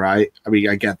subjective, right? I mean,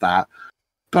 I get that.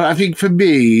 But I think for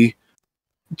me,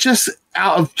 just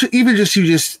out of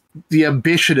the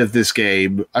ambition of this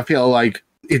game, I feel like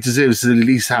it deserves to at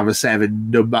least have a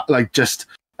 7. No,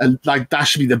 like that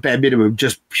should be the bare minimum,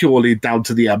 just purely down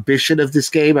to the ambition of this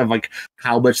game and like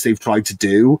how much they've tried to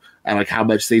do and like how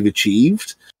much they've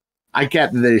achieved. I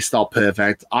get that it's not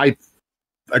perfect. I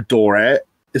adore it.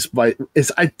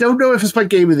 I don't know if it's my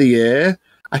game of the year.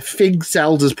 I think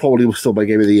Zelda's probably still my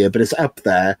game of the year, but it's up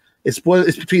there. It's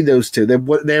between those two. They're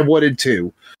 1 and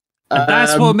 2. And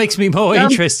that's what makes me more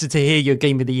interested to hear your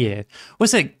game of the year.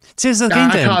 What's it? Tears of the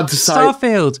Kingdom, I can't decide.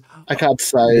 Starfield. I can't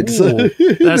decide.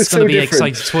 That's going to be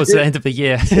exciting towards the end of the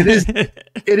year. It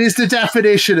is the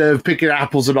definition of picking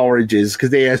apples and oranges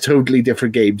because they are totally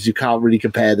different games. You can't really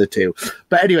compare the two.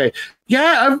 But anyway,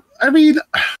 yeah, I mean,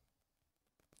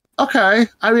 okay.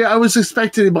 I mean, I was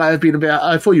expecting it might have been a bit.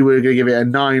 I thought you were going to give it a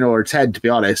 9 or a 10, to be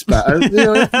honest. But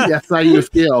that's how you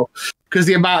feel. Because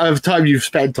the amount of time you've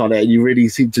spent on it, and you really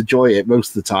seem to enjoy it most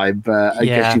of the time. But I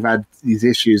guess you've had these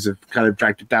issues have kind of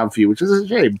dragged it down for you, which is a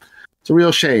shame. It's a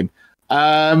real shame.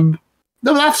 No,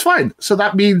 that's fine. So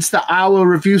that means that our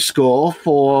review score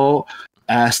for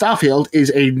Starfield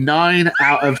is a 9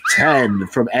 out of 10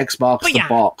 from Xbox the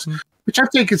Box, which I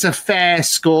think is a fair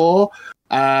score.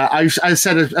 As I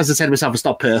said myself, it's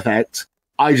not perfect.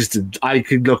 I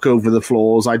can look over the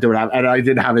flaws. I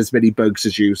didn't have as many bugs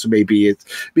as you. So maybe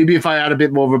if I had a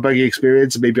bit more of a buggy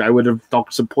experience, maybe I would have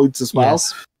docked some points as well.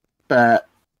 Yes. But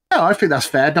no, I think that's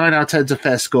fair. 9 out of 10 is a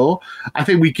fair score. I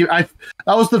think that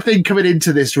was the thing coming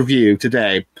into this review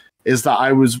today, is that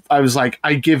I was like,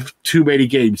 I give too many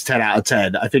games 10 out of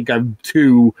 10. I think I'm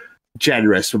too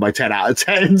generous with my 10 out of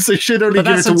 10. So I should only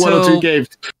give it to 1 or 2 games.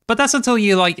 But that's until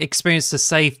you like experienced a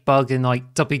safe bug in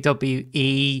like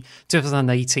WWE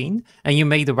 2018 and you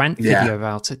made a rant video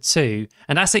about it too.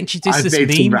 And that's introduced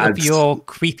this meme of your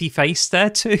creepy face there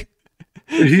too.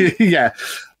 Yeah.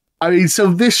 I mean,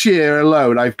 so this year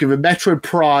alone, I've given Metroid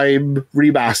Prime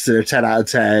Remastered a 10 out of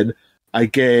 10. I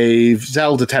gave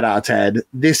Zelda 10 out of 10.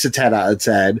 This a 10 out of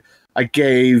 10. I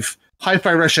gave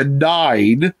Hi-Fi Rush a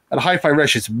 9, and Hi-Fi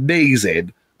Rush is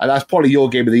amazing. And that's probably your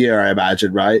game of the year, I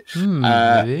imagine, right?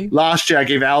 Maybe. Last year, I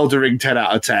gave Elden Ring 10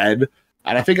 out of 10.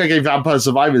 And I think I gave Vampire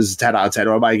Survivors a 10 out of 10,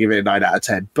 or I might give it a 9 out of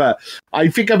 10. But I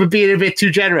think I'm being a bit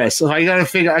too generous. So I got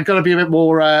to be a bit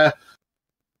more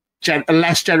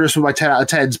less generous with my 10 out of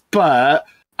 10s. But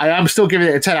I am still giving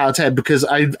it a 10 out of 10 because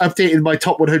I updated my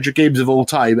top 100 games of all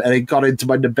time and it got into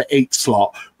my number 8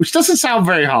 slot, which doesn't sound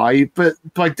very high, but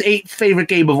my 8th favorite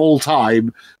game of all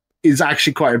time is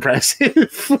actually quite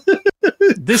impressive.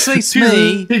 This leads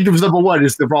me... Kingdoms number 1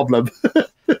 is the problem.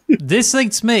 This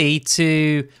leads me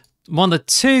to one of the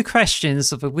 2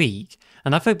 questions of the week,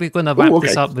 and I think we're going to wrap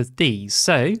this up with these.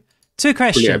 So, 2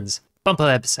 questions, bumper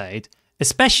episode.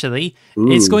 Especially,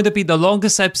 it's going to be the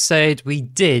longest episode we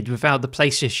did without the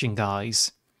PlayStation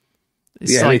guys.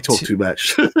 It's they talk too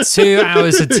much. 2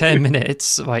 hours and 10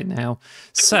 minutes right now.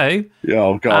 So,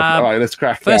 oh god! All right, let's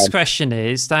crack. First question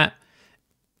is that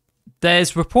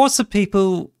there's reports of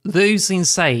people losing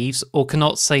saves or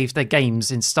cannot save their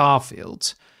games in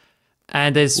Starfield,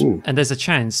 and there's a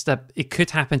chance that it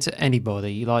could happen to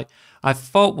anybody. Like I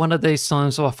thought one of those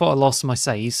times where I thought I lost my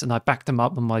saves and I backed them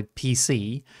up on my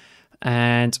PC.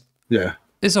 And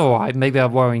it's all right. Maybe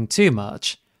I'm worrying too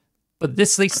much. But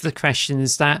this leads to the question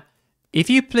is that if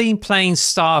you've been playing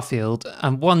Starfield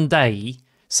and one day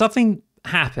something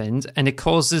happened and it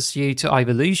causes you to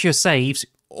either lose your saves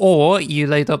or you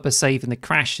load up a save and it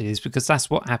crashes, because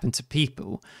that's what happened to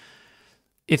people.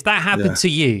 If that happened to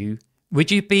you,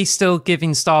 would you be still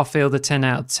giving Starfield a 10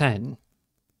 out of 10?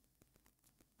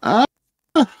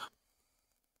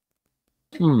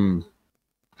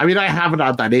 I mean, I haven't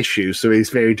had that issue, so it's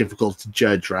very difficult to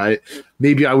judge, right?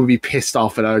 Maybe I would be pissed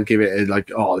off and I would give it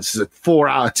this is a 4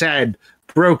 out of 10,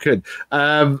 broken.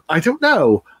 I don't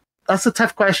know. That's a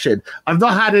tough question. I've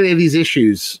not had any of these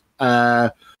issues.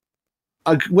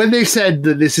 When they said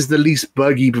that this is the least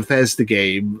buggy Bethesda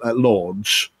game at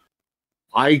launch,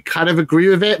 I kind of agree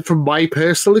with it from my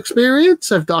personal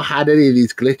experience. I've not had any of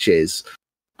these glitches.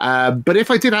 But if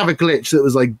I did have a glitch that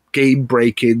was like game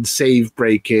breaking, save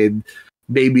breaking,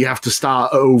 maybe have to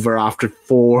start over after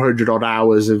 400 odd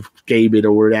hours of gaming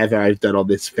or whatever I've done on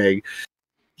this thing,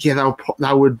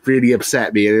 that would really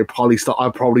upset me, and I'd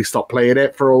probably stop playing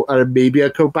it and maybe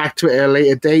I'd go back to it at a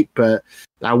later date, but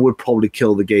that would probably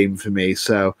kill the game for me.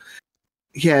 So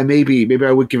yeah, maybe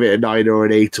I would give it a 9 or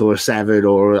an 8 or a 7,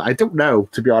 or I don't know,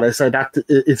 to be honest.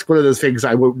 It's one of those things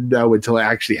I won't know until it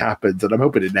actually happens, and I'm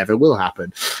hoping it never will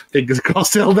happen. Fingers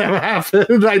crossed it'll never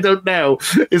happen. I don't know.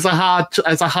 It's a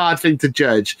hard thing to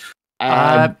judge.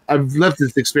 I've loved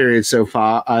this experience so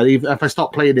far, and even if I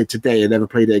stopped playing it today and never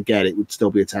played it again, it would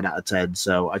still be a 10 out of 10,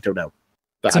 so I don't know.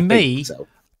 But to me,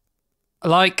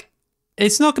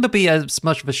 it's not going to be as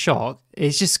much of a shock.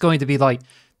 It's just going to be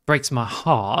breaks my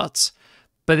heart.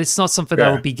 But it's not something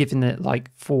I would be giving it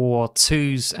 4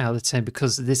 2s out of 10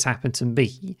 because this happened to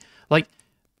me.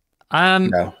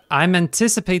 I'm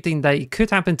anticipating that it could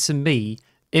happen to me.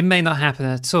 It may not happen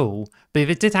at all. But if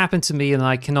it did happen to me and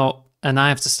I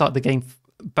have to start the game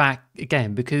back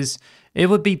again, because it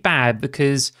would be bad,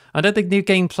 because I don't think New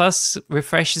Game Plus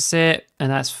refreshes it,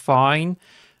 and that's fine.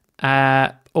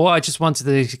 Or I just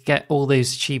wanted to get all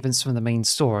those achievements from the main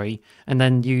story and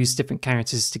then use different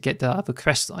characters to get the other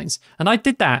quest lines. And I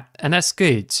did that, and that's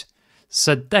good.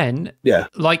 So then,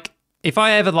 if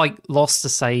I ever lost the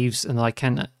saves and I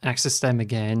can't access them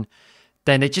again,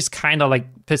 then it just kind of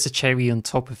puts a cherry on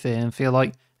top of it and feel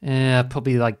I'd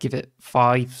probably give it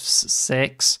 5,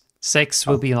 6. 6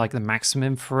 will be the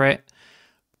maximum for it.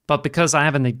 But because I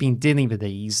haven't been dealing with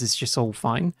these, it's just all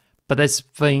fine. But there's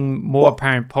been more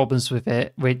apparent problems with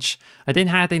it, which I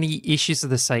didn't have any issues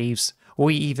with the saves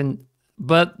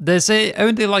but there's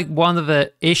only one of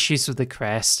the issues with the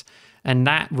crest, and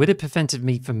that would have prevented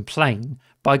me from playing.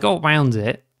 But I got around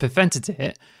it, prevented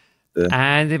it,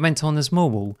 and it went on as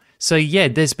normal. So yeah,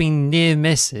 there's been near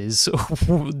misses.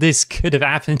 This could have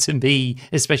happened to me,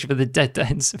 especially with the dead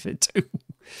ends of it too.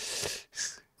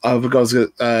 I was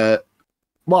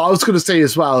going to say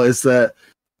as well is that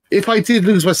if I did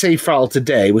lose my save file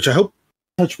today, which I hope,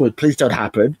 touch wood, please don't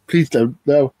happen. Please don't.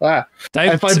 No.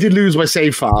 If I did lose my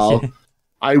save file,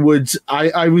 I was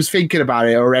thinking about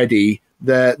it already.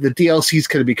 The DLC's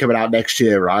going to be coming out next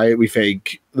year, right? We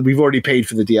think we've already paid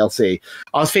for the DLC.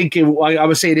 I was thinking, I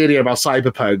was saying earlier about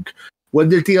Cyberpunk. When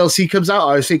the DLC comes out,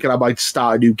 I was thinking I might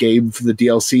start a new game for the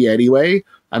DLC anyway.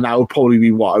 And that would probably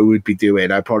be what I would be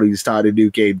doing. I'd probably start a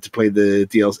new game to play the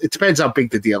DLC. It depends how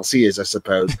big the DLC is, I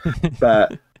suppose.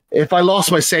 But if I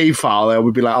lost my save file, I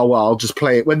would be like, oh, well, I'll just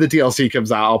play it. When the DLC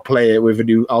comes out, I'll play it with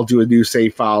I'll do a new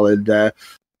save file and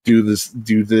do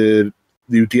the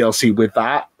new DLC with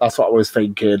that. That's what I was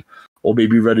thinking. Or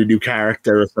maybe run a new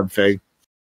character or something.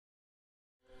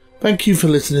 Thank you for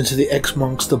listening to the X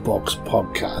Monks the Box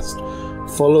podcast.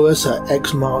 Follow us at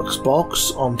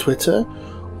xmarksbox on Twitter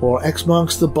or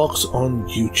xmarksthebox on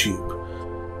YouTube.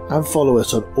 And follow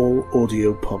us on all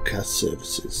audio podcast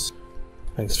services.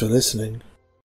 Thanks for listening.